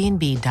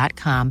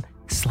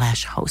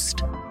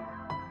airbnb.com/host.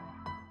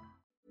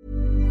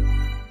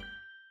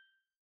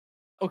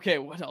 Okay,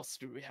 what else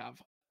do we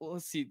have?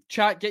 Let's see.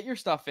 Chat, get your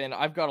stuff in.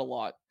 I've got a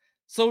lot.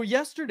 So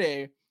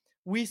yesterday,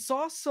 we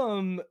saw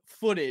some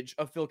footage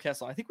of Phil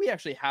Kessel. I think we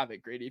actually have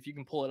it, Grady, if you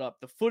can pull it up.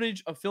 The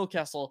footage of Phil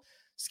Kessel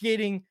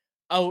skating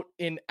out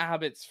in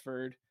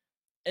Abbotsford.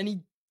 And he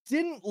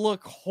didn't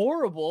look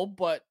horrible,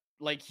 but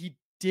like he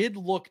did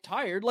look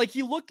tired. Like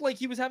he looked like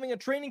he was having a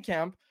training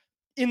camp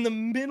in the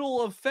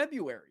middle of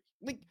February.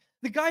 Like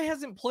the guy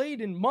hasn't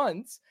played in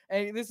months.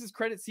 And this is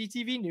credit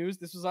CTV News.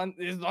 This is on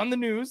the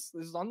news.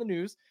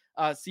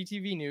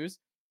 CTV News.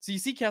 So you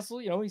see Kessel,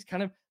 he's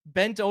kind of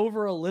bent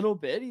over a little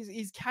bit.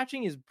 He's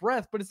catching his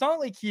breath, but it's not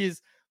like he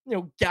is,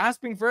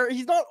 gasping for air.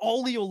 He's not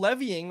Ollie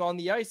Olevying on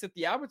the ice at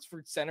the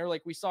Abbotsford Center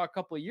like we saw a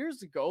couple of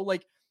years ago.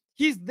 Like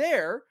he's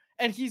there.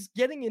 And he's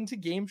getting into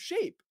game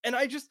shape. And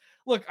I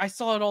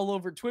saw it all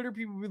over Twitter.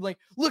 People would be like,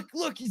 look,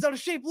 he's out of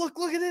shape. Look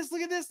at this.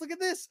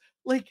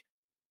 Like,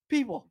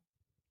 people,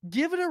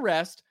 give it a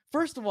rest.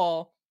 First of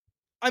all,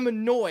 I'm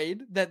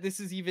annoyed that this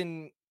is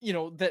even,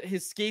 that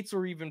his skates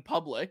are even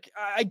public.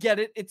 I get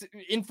it. It's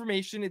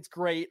information. It's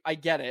great. I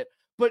get it.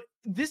 But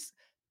there's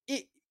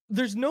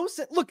no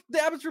sense. Look,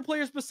 the Abbotsford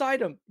player's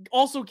beside him,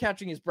 also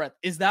catching his breath.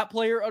 Is that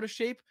player out of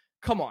shape?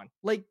 Come on,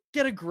 like,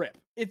 get a grip.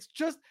 It's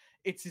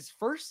his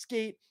first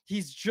skate.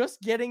 He's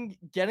just getting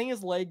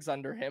his legs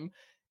under him.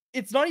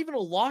 It's not even a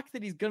lock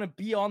that he's going to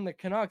be on the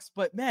Canucks,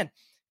 but man,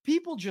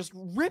 people just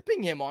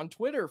ripping him on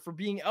Twitter for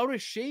being out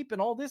of shape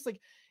and all this. Like,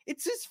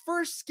 it's his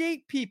first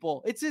skate,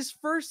 people. It's his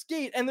first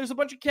skate. And there's a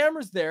bunch of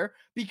cameras there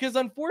because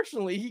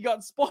unfortunately he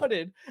got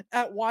spotted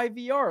at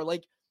YVR.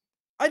 Like,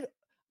 I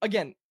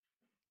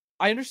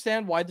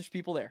understand why there's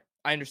people there.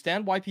 I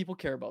understand why people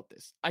care about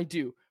this. I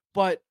do,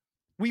 but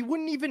we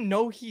wouldn't even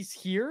know he's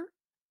here.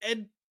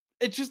 And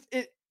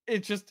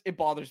it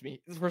bothers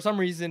me. For some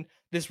reason,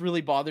 this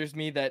really bothers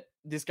me that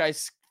this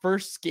guy's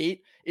first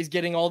skate is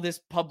getting all this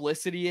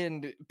publicity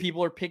and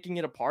people are picking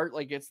it apart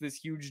like it's this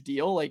huge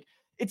deal. Like,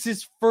 it's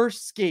his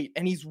first skate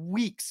and he's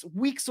weeks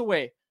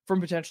away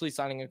from potentially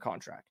signing a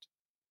contract.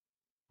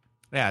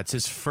 Yeah, it's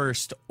his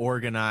first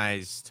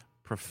organized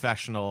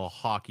professional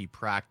hockey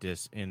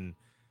practice in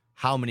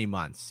how many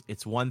months?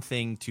 It's one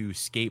thing to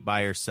skate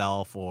by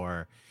yourself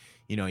or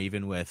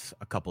even with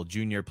a couple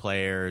junior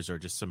players or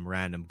just some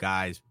random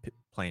guys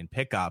playing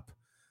pickup,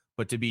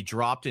 but to be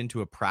dropped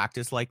into a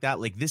practice like that,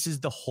 like this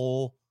is the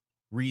whole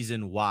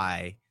reason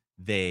why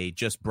they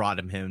just brought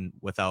him in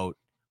without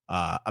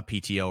a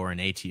PTO or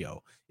an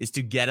ATO, is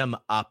to get him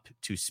up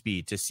to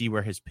speed, to see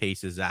where his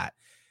pace is at.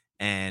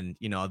 And,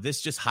 this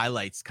just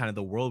highlights kind of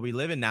the world we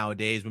live in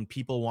nowadays when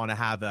people want to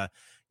have a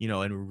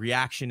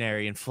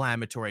reactionary,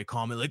 inflammatory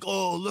comment like,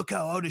 oh, look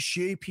how out of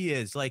shape he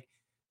is. Like,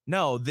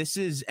 no, this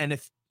is, and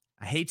if,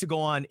 I hate to go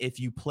on, if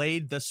you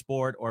played the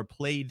sport or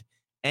played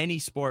any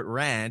sport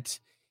rant,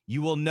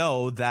 you will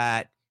know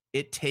that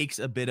it takes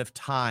a bit of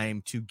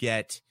time to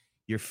get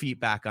your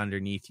feet back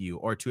underneath you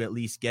or to at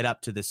least get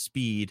up to the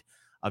speed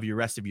of your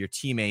rest of your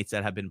teammates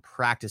that have been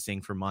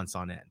practicing for months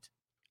on end.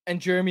 And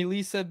Jeremy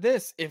Lee said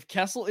this: if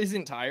Kessel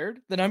isn't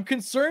tired, then I'm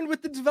concerned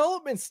with the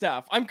development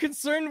staff. I'm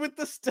concerned with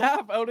the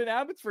staff out in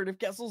Abbotsford if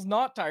Kessel's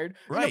not tired.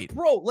 Right.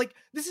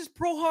 This is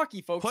pro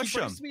hockey, folks. Push him. He's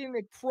supposed to be in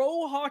a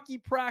pro hockey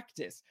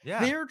practice.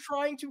 Yeah. They're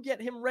trying to get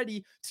him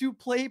ready to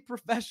play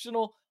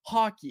professional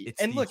hockey.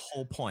 It's and the look,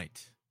 whole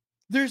point.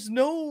 There's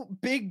no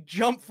big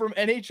jump from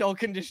NHL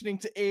conditioning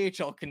to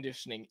AHL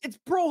conditioning. It's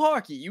pro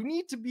hockey. You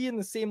need to be in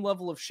the same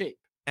level of shape.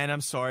 And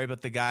I'm sorry,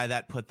 but the guy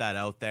that put that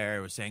out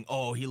there was saying,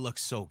 "Oh, he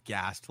looks so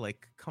gassed."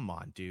 Like, come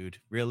on, dude,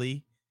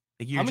 really?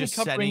 Like, How many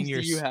cup rings do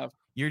you have?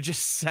 You're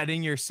just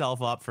setting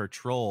yourself up for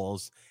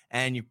trolls,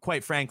 and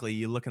quite frankly,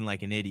 you're looking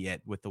like an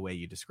idiot with the way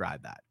you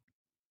describe that.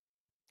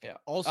 Yeah.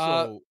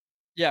 Also,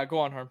 Yeah, go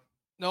on, Harm.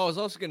 no, I was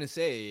also going to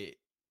say,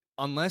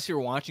 unless you're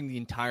watching the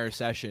entire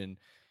session,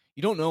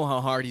 you don't know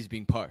how hard he's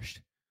being pushed.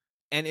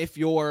 And if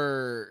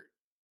you're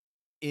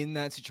in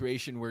that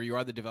situation where you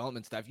are the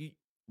development staff,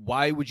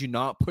 why would you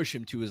not push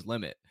him to his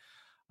limit?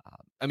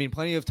 I mean,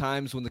 plenty of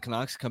times when the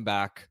Canucks come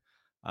back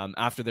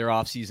after their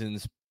off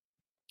seasons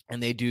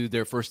and they do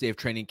their first day of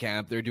training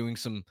camp, they're doing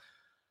some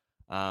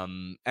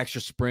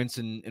extra sprints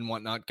and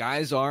whatnot.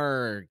 Guys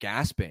are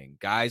gasping.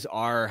 Guys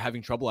are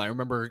having trouble. I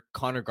remember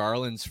Connor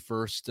Garland's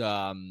first day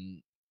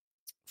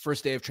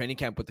of training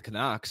camp with the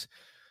Canucks.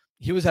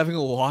 He was having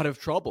a lot of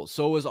trouble.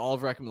 So was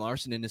Oliver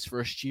Ekman-Larsson in his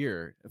first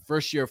year.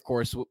 First year, of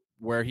course,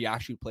 where he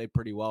actually played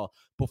pretty well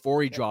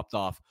before he dropped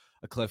off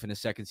a cliff in his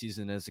second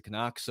season as a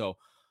Canuck. So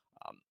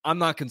I'm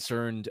not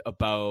concerned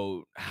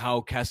about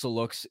how Kessel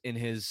looks in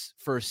his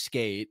first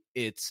skate.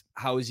 It's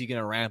how is he going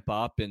to ramp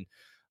up? And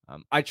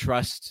I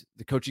trust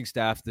the coaching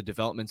staff, the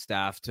development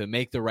staff to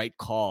make the right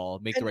call,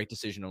 make the right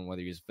decision on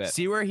whether he's fit.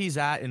 See where he's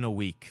at in a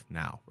week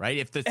now, right?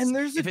 If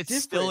it's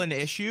still an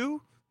issue,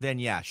 then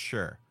yeah,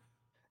 sure.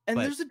 And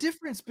there's a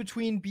difference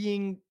between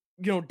being,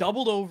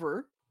 doubled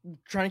over,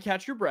 trying to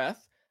catch your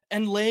breath,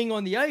 and laying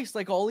on the ice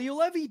like Ollie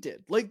Olevi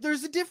did. Like,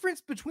 there's a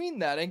difference between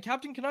that. And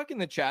Captain Canuck in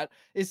the chat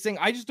is saying,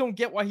 I just don't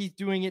get why he's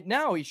doing it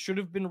now. He should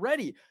have been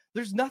ready.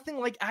 There's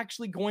nothing like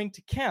actually going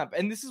to camp.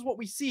 And this is what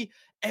we see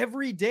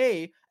every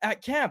day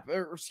at camp,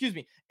 or excuse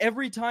me,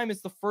 every time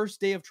it's the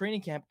first day of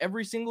training camp,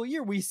 every single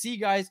year, we see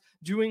guys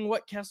doing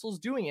what Kessel's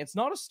doing. It's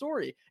not a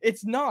story.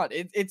 It's not.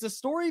 It's a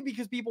story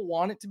because people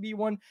want it to be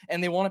one,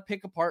 and they want to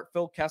pick apart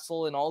Phil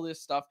Kessel and all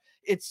this stuff.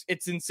 It's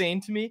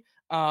insane to me.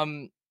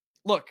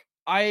 Look,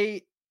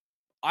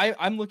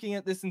 I'm looking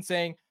at this and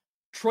saying,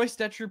 Troy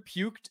Stecher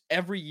puked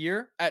every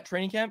year at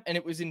training camp, and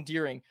it was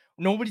endearing.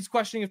 Nobody's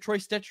questioning if Troy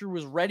Stecher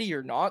was ready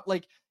or not.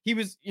 Like, he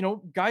was,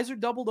 guys are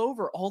doubled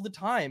over all the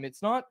time.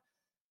 It's not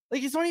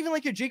even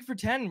like a Jake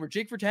Virtanen, where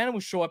Jake Virtanen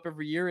would show up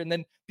every year and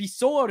then be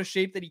so out of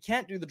shape that he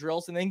can't do the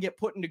drills and then get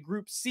put into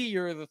group C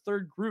or the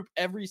third group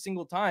every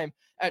single time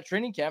at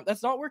training camp.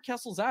 That's not where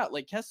Kessel's at.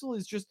 Like, Kessel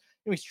is just,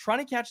 he's trying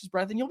to catch his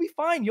breath, and you'll be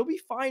fine. You'll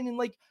be fine in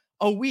like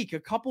a week, a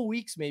couple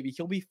weeks, maybe.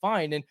 He'll be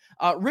fine. And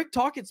Rick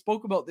Tocchet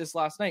spoke about this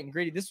last night. And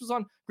Grady, this was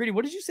on, Grady,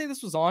 what did you say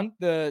this was on?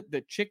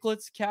 The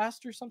Chicklets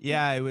cast or something?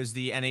 Yeah, it was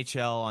the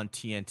NHL on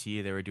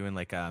TNT. They were doing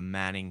like a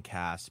Manning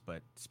cast,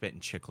 but spitting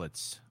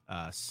Chicklets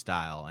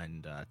style.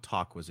 And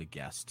Talk was a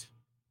guest.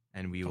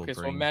 And we will bring...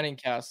 so a Manning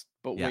cast,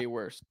 but way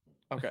worse.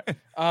 Okay.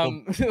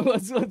 Well,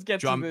 let's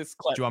get to this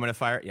clip. Do you want me to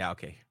fire it? Yeah,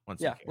 okay. One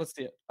second. Yeah, let's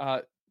see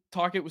it.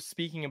 Tocchet was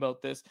speaking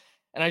about this,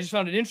 and I just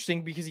found it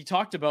interesting because he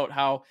talked about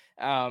how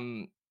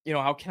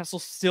how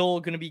Kessel's still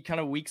going to be kind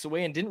of weeks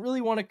away and didn't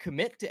really want to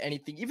commit to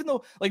anything, even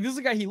though, like, this is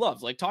a guy he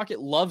loves. Like, Tocchet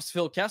loves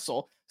Phil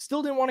Kessel,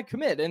 still didn't want to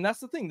commit. And that's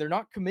the thing. They're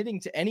not committing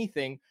to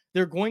anything.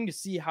 They're going to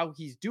see how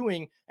he's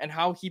doing and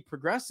how he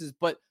progresses,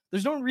 but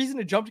there's no reason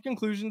to jump to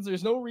conclusions.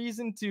 There's no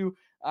reason to,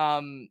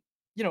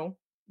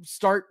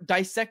 start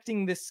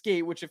dissecting this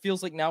skate, which it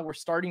feels like now we're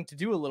starting to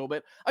do a little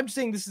bit. I'm just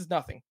saying this is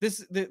nothing. This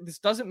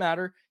doesn't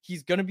matter.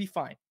 He's going to be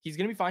fine. He's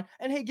going to be fine.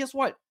 And hey, guess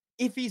what?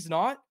 If he's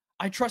not,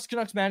 I trust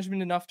Canucks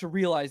management enough to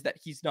realize that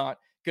he's not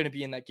going to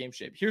be in that game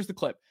shape. Here's the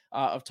clip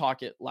of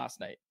Tocchet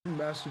last night.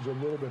 Message a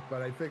little bit,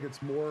 but I think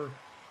it's more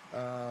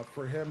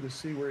for him to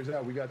see where he's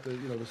at. We got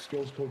the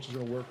skills coach is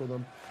going to work with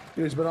him.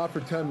 He's been off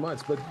for 10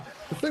 months, but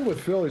the thing with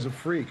Phil, he's a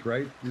freak,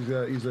 right?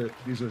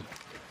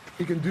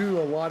 He can do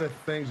a lot of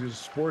things. He's a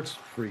sports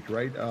freak,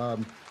 right?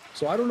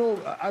 So I don't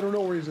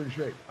know where he's in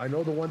shape. I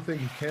know the one thing,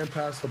 he can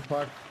pass the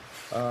puck.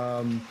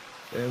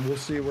 And we'll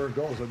see where it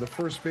goes. The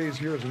first phase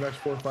here is the next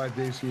 4 or 5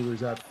 days, see where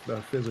he's at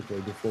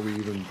physically before we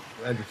even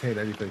entertain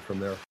anything from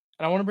there.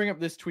 And I want to bring up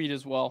this tweet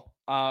as well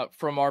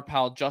from our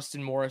pal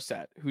Justin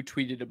Morissette, who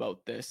tweeted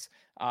about this,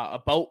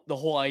 about the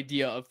whole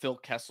idea of Phil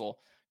Kessel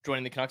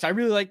joining the Canucks. I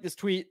really like this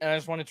tweet, and I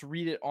just wanted to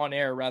read it on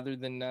air rather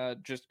than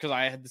just because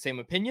I had the same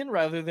opinion,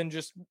 rather than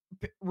just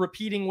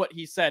repeating what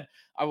he said.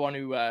 I want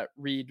to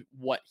read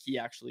what he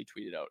actually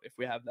tweeted out. If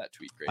we have that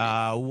tweet, great.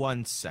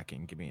 1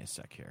 second. Give me a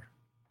sec here.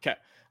 Okay.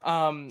 Do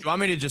you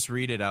want me to just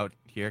read it out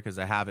here? Because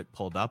I have it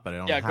pulled up, but I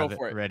don't have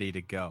it ready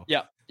to go.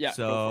 Yeah.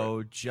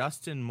 So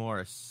Justin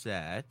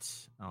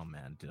Morissette. Oh,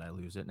 man, did I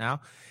lose it now?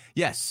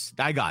 Yes,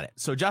 I got it.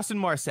 So Justin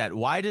Morissette,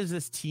 why does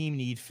this team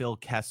need Phil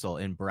Kessel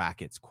in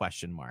brackets, ?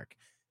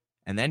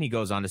 And then he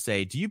goes on to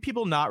say, do you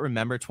people not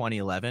remember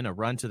 2011? A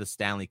run to the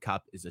Stanley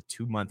Cup is a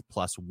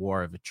 2-month-plus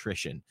war of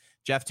attrition.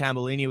 Jeff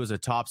Tambellini was a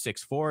top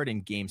 6 forward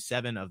in Game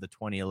 7 of the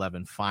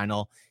 2011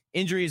 final.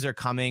 Injuries are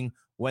coming.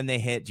 When they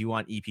hit, do you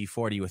want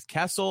EP40 with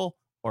Kessel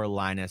or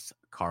Linus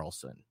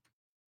Karlsson?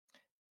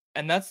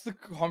 And that's the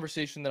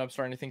conversation that I'm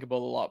starting to think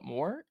about a lot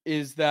more,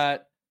 is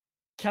that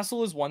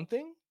Kessel is one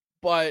thing,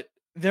 but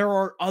there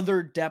are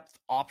other depth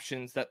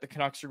options that the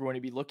Canucks are going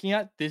to be looking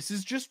at. This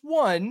is just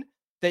one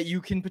that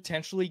you can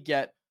potentially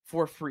get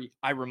for free.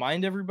 I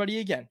remind everybody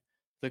again,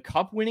 the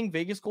Cup-winning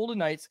Vegas Golden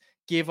Knights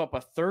gave up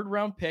a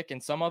 3rd-round pick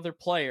and some other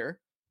player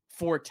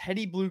for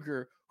Teddy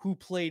Bluger, who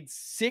played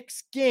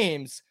 6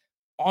 games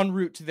en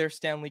route to their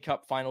Stanley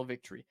Cup final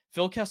victory.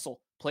 Phil Kessel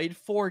played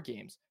 4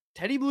 games.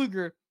 Teddy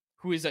Bluger,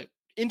 who is an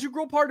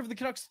integral part of the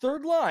Canucks'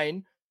 third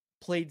line,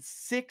 played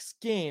 6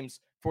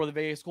 games for the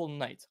Vegas Golden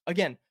Knights.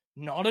 Again,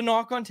 not a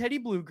knock on Teddy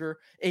Bluger,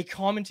 a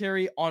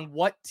commentary on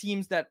what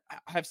teams that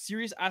have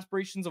serious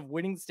aspirations of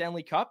winning the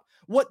Stanley Cup,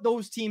 what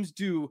those teams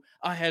do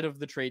ahead of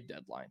the trade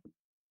deadline.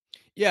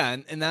 Yeah,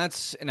 and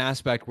that's an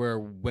aspect where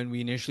when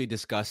we initially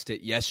discussed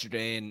it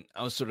yesterday, and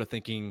I was sort of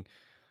thinking,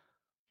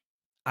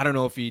 I don't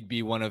know if he'd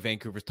be one of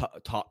Vancouver's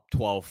top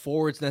 12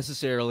 forwards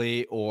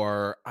necessarily,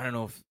 or I don't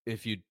know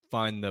if you'd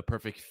find the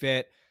perfect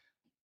fit.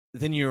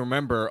 Then you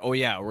remember, oh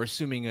yeah, we're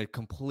assuming a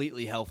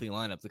completely healthy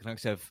lineup. The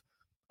Canucks have,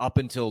 up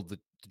until the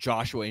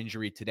Joshua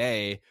injury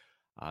today,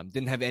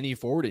 didn't have any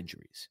forward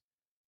injuries.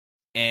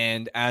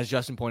 And as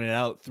Justin pointed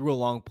out, through a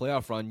long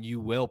playoff run, you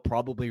will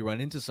probably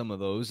run into some of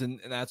those. And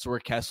that's where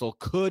Kessel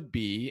could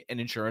be an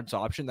insurance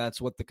option.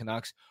 That's what the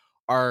Canucks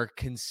are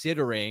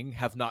considering,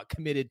 have not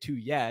committed to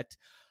yet.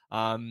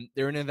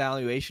 They're in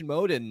evaluation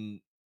mode. And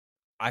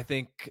I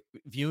think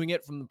viewing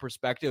it from the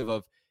perspective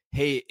of,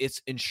 hey,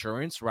 it's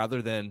insurance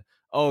rather than,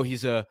 oh,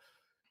 he's a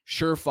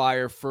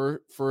surefire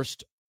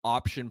first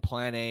option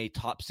plan A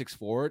top 6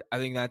 forward. I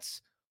think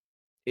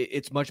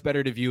it's much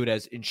better to view it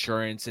as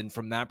insurance. And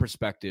from that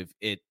perspective,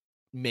 it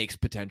makes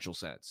potential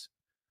sense.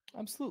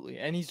 Absolutely.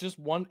 And he's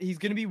going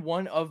to be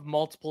one of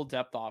multiple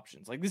depth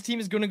options. Like, this team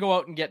is going to go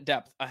out and get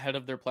depth ahead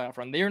of their playoff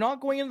run. They are not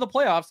going into the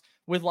playoffs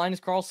with Linus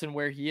Karlsson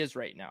where he is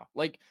right now.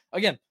 Like,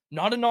 again,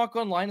 not a knock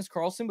on Linus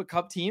Karlsson, but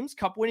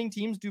cup winning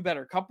teams do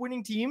better. Cup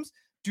winning teams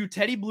do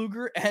Teddy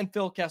Bluger and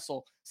Phil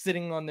Kessel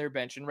sitting on their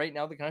bench. And right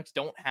now the Canucks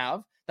don't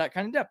have that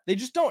kind of depth. They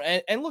just don't.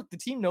 And look, the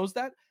team knows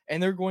that,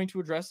 and they're going to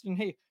address it. And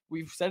hey,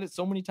 we've said it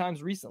so many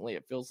times recently.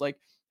 It feels like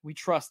we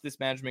trust this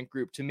management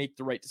group to make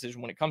the right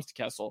decision when it comes to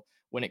Kessel,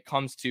 when it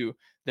comes to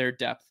their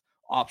depth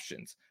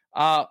options.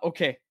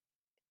 Okay.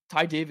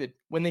 Ty David,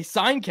 when they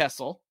sign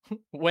Kessel,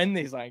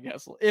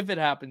 if it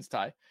happens,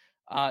 Ty,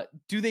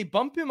 do they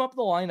bump him up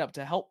the lineup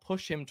to help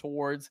push him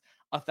towards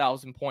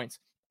 1,000 points?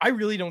 I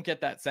really don't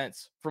get that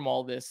sense from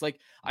all this. Like,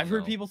 I've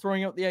heard people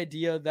throwing out the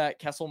idea that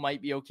Kessel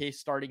might be okay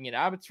starting in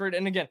Abbotsford.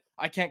 And again,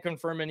 I can't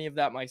confirm any of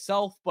that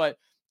myself, but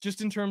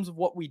just in terms of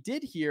what we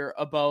did hear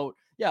about,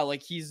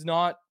 like, he's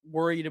not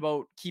worried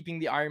about keeping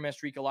the Ironman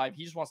streak alive.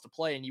 He just wants to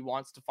play, and he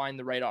wants to find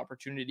the right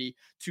opportunity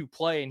to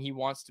play, and he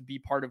wants to be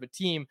part of a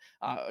team,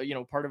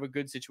 part of a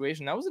good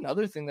situation. That was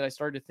another thing that I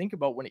started to think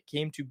about when it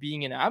came to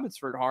being in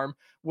Abbotsford, Harm,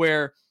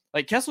 where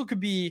like Kessel could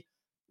be,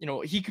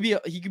 he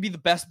could be the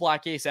best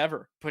black ace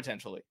ever,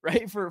 potentially,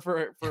 right?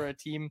 For a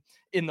team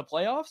in the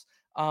playoffs.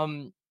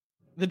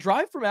 The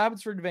drive from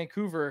Abbotsford to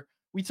Vancouver,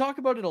 we talk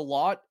about it a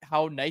lot,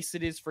 how nice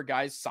it is for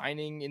guys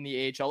signing in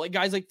the AHL, like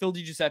guys like Phil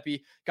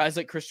DiGiuseppe, guys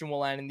like Christian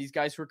Wolanin, and these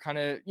guys who are kind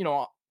of,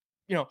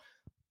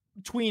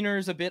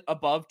 tweeners, a bit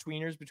above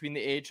tweeners between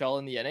the AHL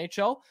and the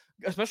NHL,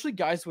 especially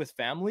guys with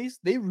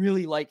families. They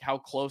really like how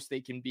close they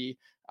can be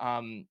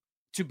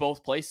to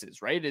both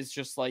places, right? It's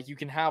just like you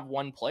can have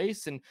one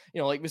place, and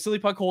like Vasily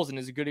Podkolzin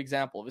is a good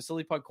example.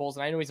 Vasily Podkolzin,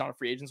 I know he's not a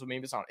free agent, so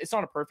maybe it's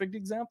not a perfect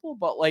example,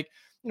 but like,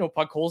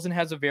 Podkolzin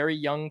has a very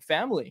young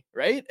family,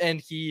 right? And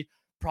he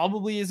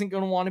probably isn't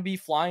going to want to be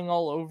flying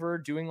all over,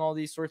 doing all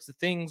these sorts of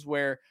things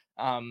where,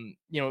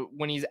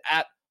 when he's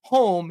at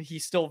home,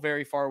 he's still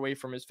very far away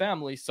from his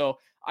family. So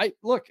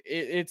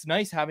it's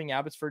nice having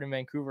Abbotsford and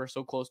Vancouver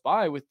so close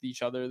by with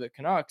each other, the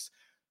Canucks.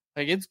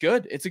 Like, it's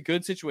good. It's a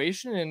good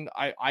situation. And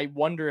I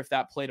wonder if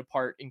that played a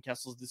part in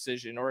Kessel's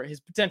decision, or his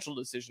potential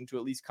decision, to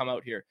at least come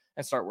out here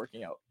and start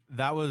working out.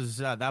 That was,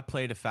 that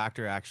played a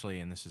factor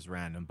actually. And this is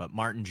random, but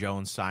Martin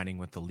Jones signing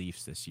with the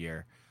Leafs this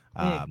year.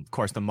 Of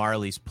course, the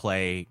Marlies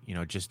play,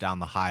 just down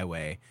the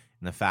highway,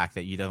 and the fact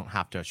that you don't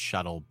have to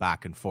shuttle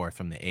back and forth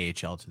from the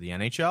AHL to the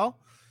NHL.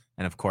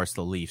 And of course,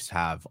 the Leafs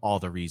have all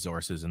the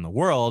resources in the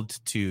world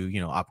to,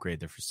 upgrade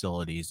their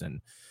facilities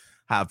and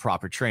have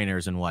proper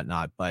trainers and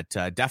whatnot. But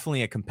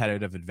definitely a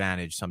competitive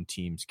advantage some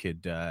teams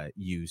could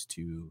use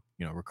to,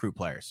 recruit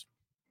players.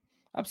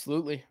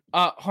 Absolutely.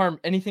 Harm,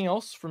 anything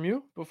else from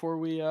you before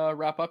we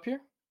wrap up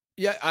here?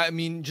 Yeah, I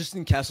mean, just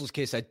in Kessel's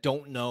case, I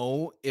don't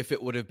know if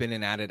it would have been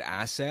an added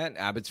asset,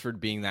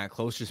 Abbotsford being that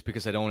close, just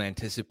because I don't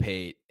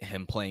anticipate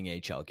him playing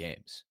AHL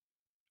games,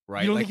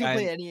 right? You don't think he'll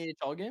play any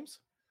AHL games?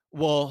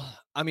 Well,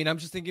 I mean, I'm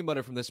just thinking about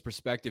it from this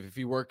perspective. If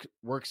he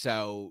works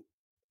out,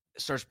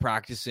 starts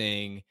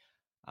practicing,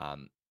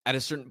 at a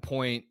certain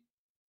point,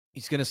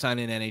 he's going to sign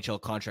an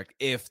NHL contract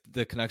if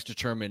the Canucks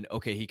determine,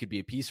 okay, he could be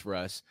a piece for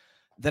us.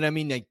 Then, I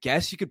mean, I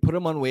guess you could put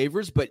him on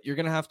waivers, but you're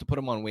going to have to put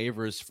him on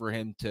waivers for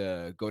him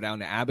to go down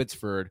to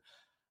Abbotsford.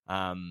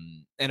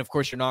 And of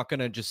course, you're not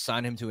going to just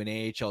sign him to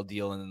an AHL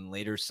deal and then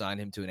later sign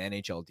him to an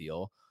NHL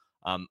deal.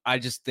 I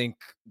just think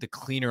the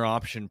cleaner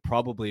option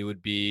probably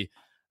would be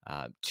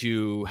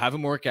to have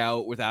him work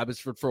out with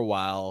Abbotsford for a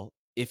while.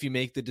 If you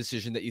make the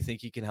decision that you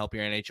think he can help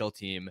your NHL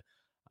team,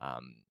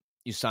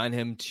 you sign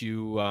him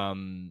to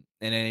an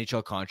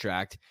NHL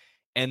contract,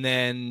 and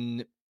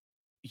then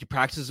he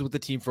practices with the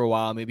team for a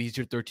while. Maybe he's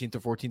your 13th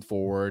or 14th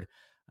forward,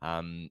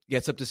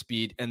 gets up to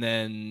speed. And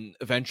then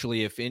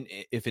eventually if an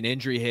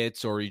injury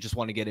hits, or you just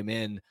want to get him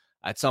in,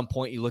 at some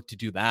point you look to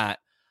do that.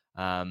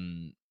 I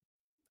don't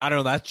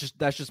know.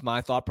 That's just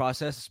my thought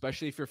process,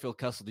 especially if you're Phil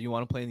Kessel. Do you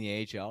want to play in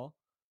the AHL?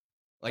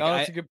 Like,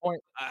 that's a good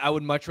point. I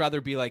would much rather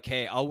be like,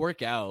 hey, I'll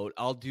work out.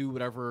 I'll do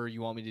whatever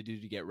you want me to do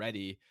to get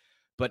ready.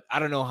 But I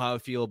don't know how I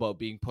feel about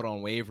being put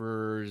on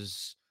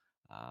waivers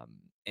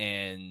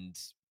and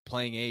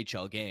playing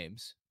AHL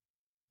games.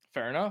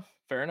 Fair enough.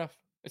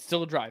 It's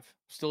still a drive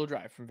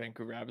from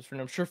Vancouver Abbotsford.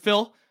 I'm sure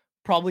Phil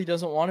probably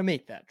doesn't want to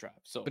make that drive.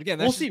 So, but again,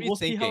 we'll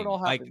see how it all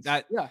happens. Like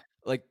that, yeah.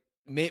 Like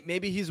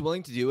maybe he's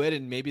willing to do it,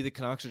 and maybe the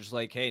Canucks are just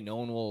like, hey, no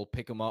one will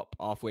pick him up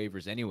off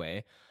waivers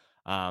anyway.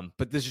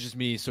 But this is just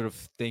me sort of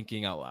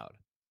thinking out loud.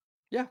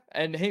 Yeah,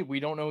 and hey, we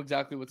don't know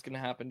exactly what's going to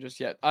happen just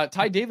yet.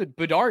 Ty David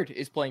Bedard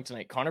is playing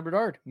tonight. Connor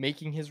Bedard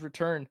making his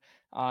return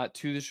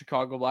to the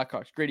Chicago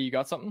Blackhawks. Grady, you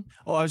got something?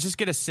 Oh, I was just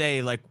going to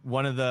say, like,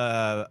 one of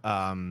the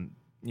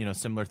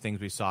similar things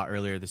we saw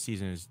earlier this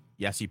season is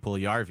Jesse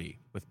Puljujarvi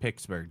with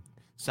Pittsburgh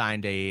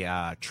signed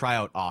a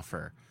tryout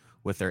offer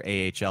with their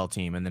AHL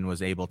team and then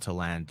was able to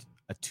land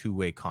a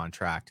 2-way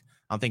contract.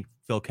 I don't think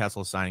Phil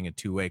Kessel is signing a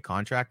 2-way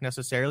contract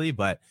necessarily,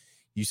 but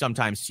you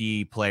sometimes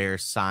see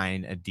players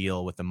sign a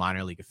deal with the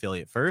minor league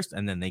affiliate first,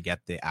 and then they get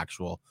the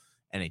actual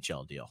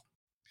NHL deal.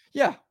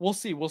 Yeah, we'll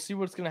see. We'll see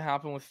what's going to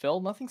happen with Phil.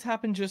 Nothing's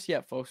happened just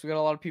yet, folks. We got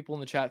a lot of people in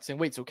the chat saying,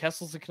 wait, so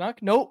Kessel's a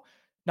Canuck? Nope,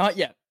 not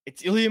yet.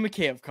 It's Ilya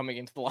Mikheyev coming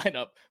into the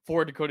lineup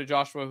for Dakota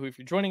Joshua, who, if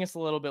you're joining us a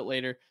little bit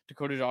later,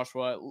 Dakota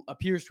Joshua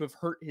appears to have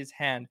hurt his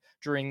hand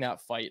during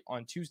that fight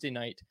on Tuesday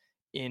night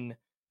in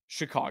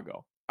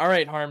Chicago. All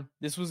right, Harm,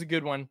 this was a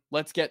good one.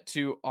 Let's get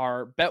to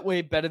our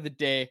Betway Bet of the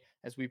Day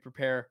as we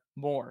prepare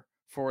more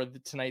for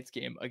tonight's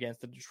game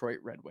against the Detroit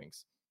Red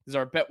Wings. This is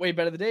our Betway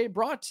Bet of the Day,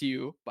 brought to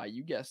you by,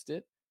 you guessed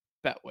it,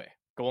 Betway.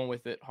 Going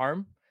with it,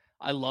 Harm.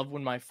 I love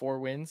when my 4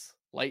 wins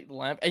light the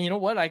lamp. And you know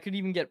what? I could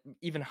even get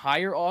even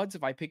higher odds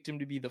if I picked him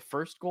to be the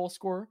first goal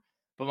scorer.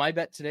 But my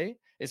bet today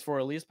is for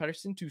Elias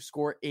Pettersson to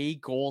score a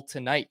goal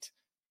tonight.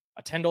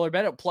 A $10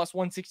 bet at plus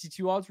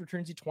 162 odds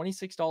returns you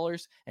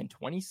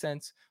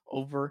 $26.20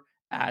 over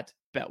at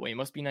Betway. You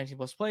must be 19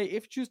 plus play.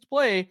 If you choose to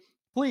play,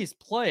 please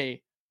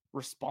play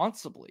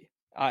responsibly.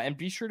 And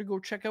be sure to go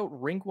check out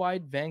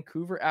Rinkwide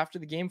Vancouver after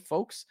the game,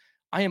 folks.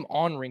 I am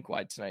on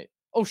Rinkwide tonight.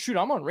 Oh, shoot,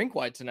 I'm on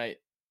Rinkwide tonight.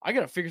 I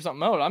got to figure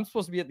something out. I'm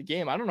supposed to be at the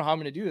game. I don't know how I'm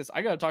going to do this.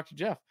 I got to talk to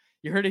Jeff.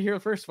 You heard it here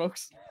first,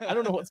 folks. I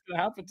don't know what's going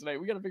to happen tonight.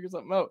 We got to figure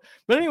something out.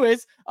 But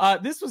anyways,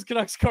 this was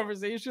Canucks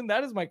Conversation.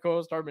 That is my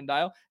co-host, Armin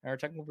Dial, and our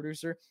technical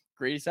producer,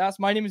 Grady Sass.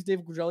 My name is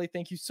David Gugelli.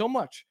 Thank you so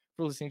much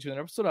for listening to an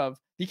episode of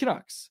the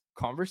Canucks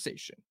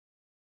Conversation.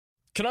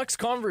 Canucks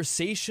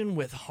Conversation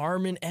with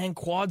Harmon and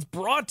Quads,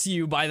 brought to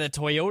you by the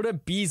Toyota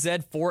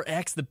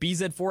BZ4X. The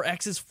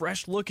BZ4X's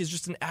fresh look is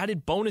just an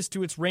added bonus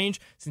to its range,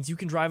 since you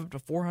can drive up to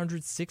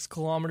 406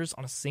 kilometers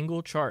on a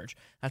single charge.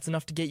 That's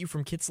enough to get you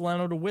from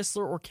Kitsilano to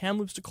Whistler or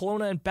Kamloops to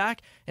Kelowna and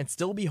back, and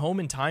still be home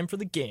in time for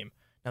the game.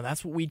 Now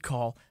that's what we'd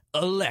call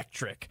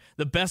electric.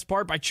 The best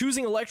part, by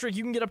choosing electric,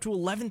 you can get up to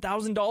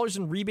 $11,000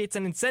 in rebates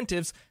and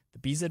incentives. The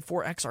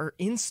BZ4X are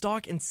in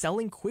stock and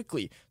selling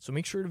quickly, so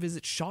make sure to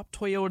visit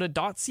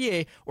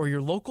shoptoyota.ca or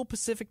your local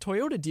Pacific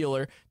Toyota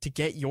dealer to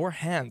get your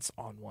hands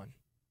on one.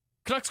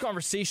 Canucks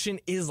Conversation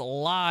is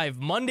live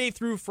Monday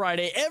through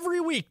Friday,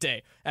 every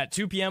weekday at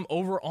 2 p.m.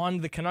 over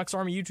on the Canucks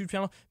Army YouTube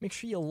channel. Make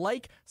sure you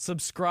like,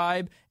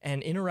 subscribe,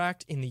 and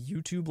interact in the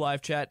YouTube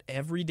live chat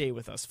every day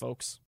with us,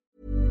 folks.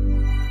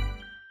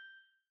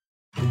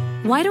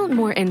 Why don't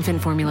more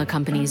infant formula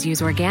companies use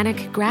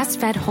organic,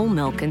 grass-fed whole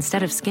milk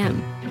instead of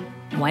skim?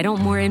 Why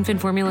don't more infant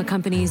formula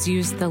companies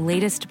use the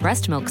latest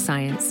breast milk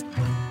science?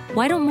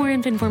 Why don't more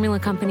infant formula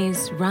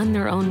companies run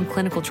their own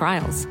clinical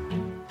trials?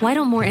 Why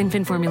don't more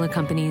infant formula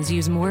companies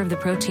use more of the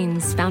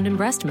proteins found in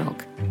breast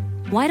milk?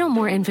 Why don't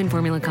more infant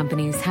formula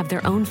companies have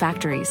their own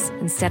factories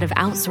instead of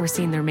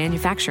outsourcing their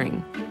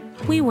manufacturing?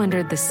 We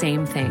wondered the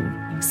same thing.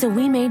 So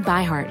we made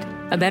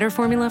ByHeart, a better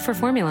formula for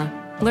formula.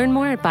 Learn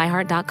more at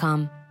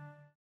byheart.com.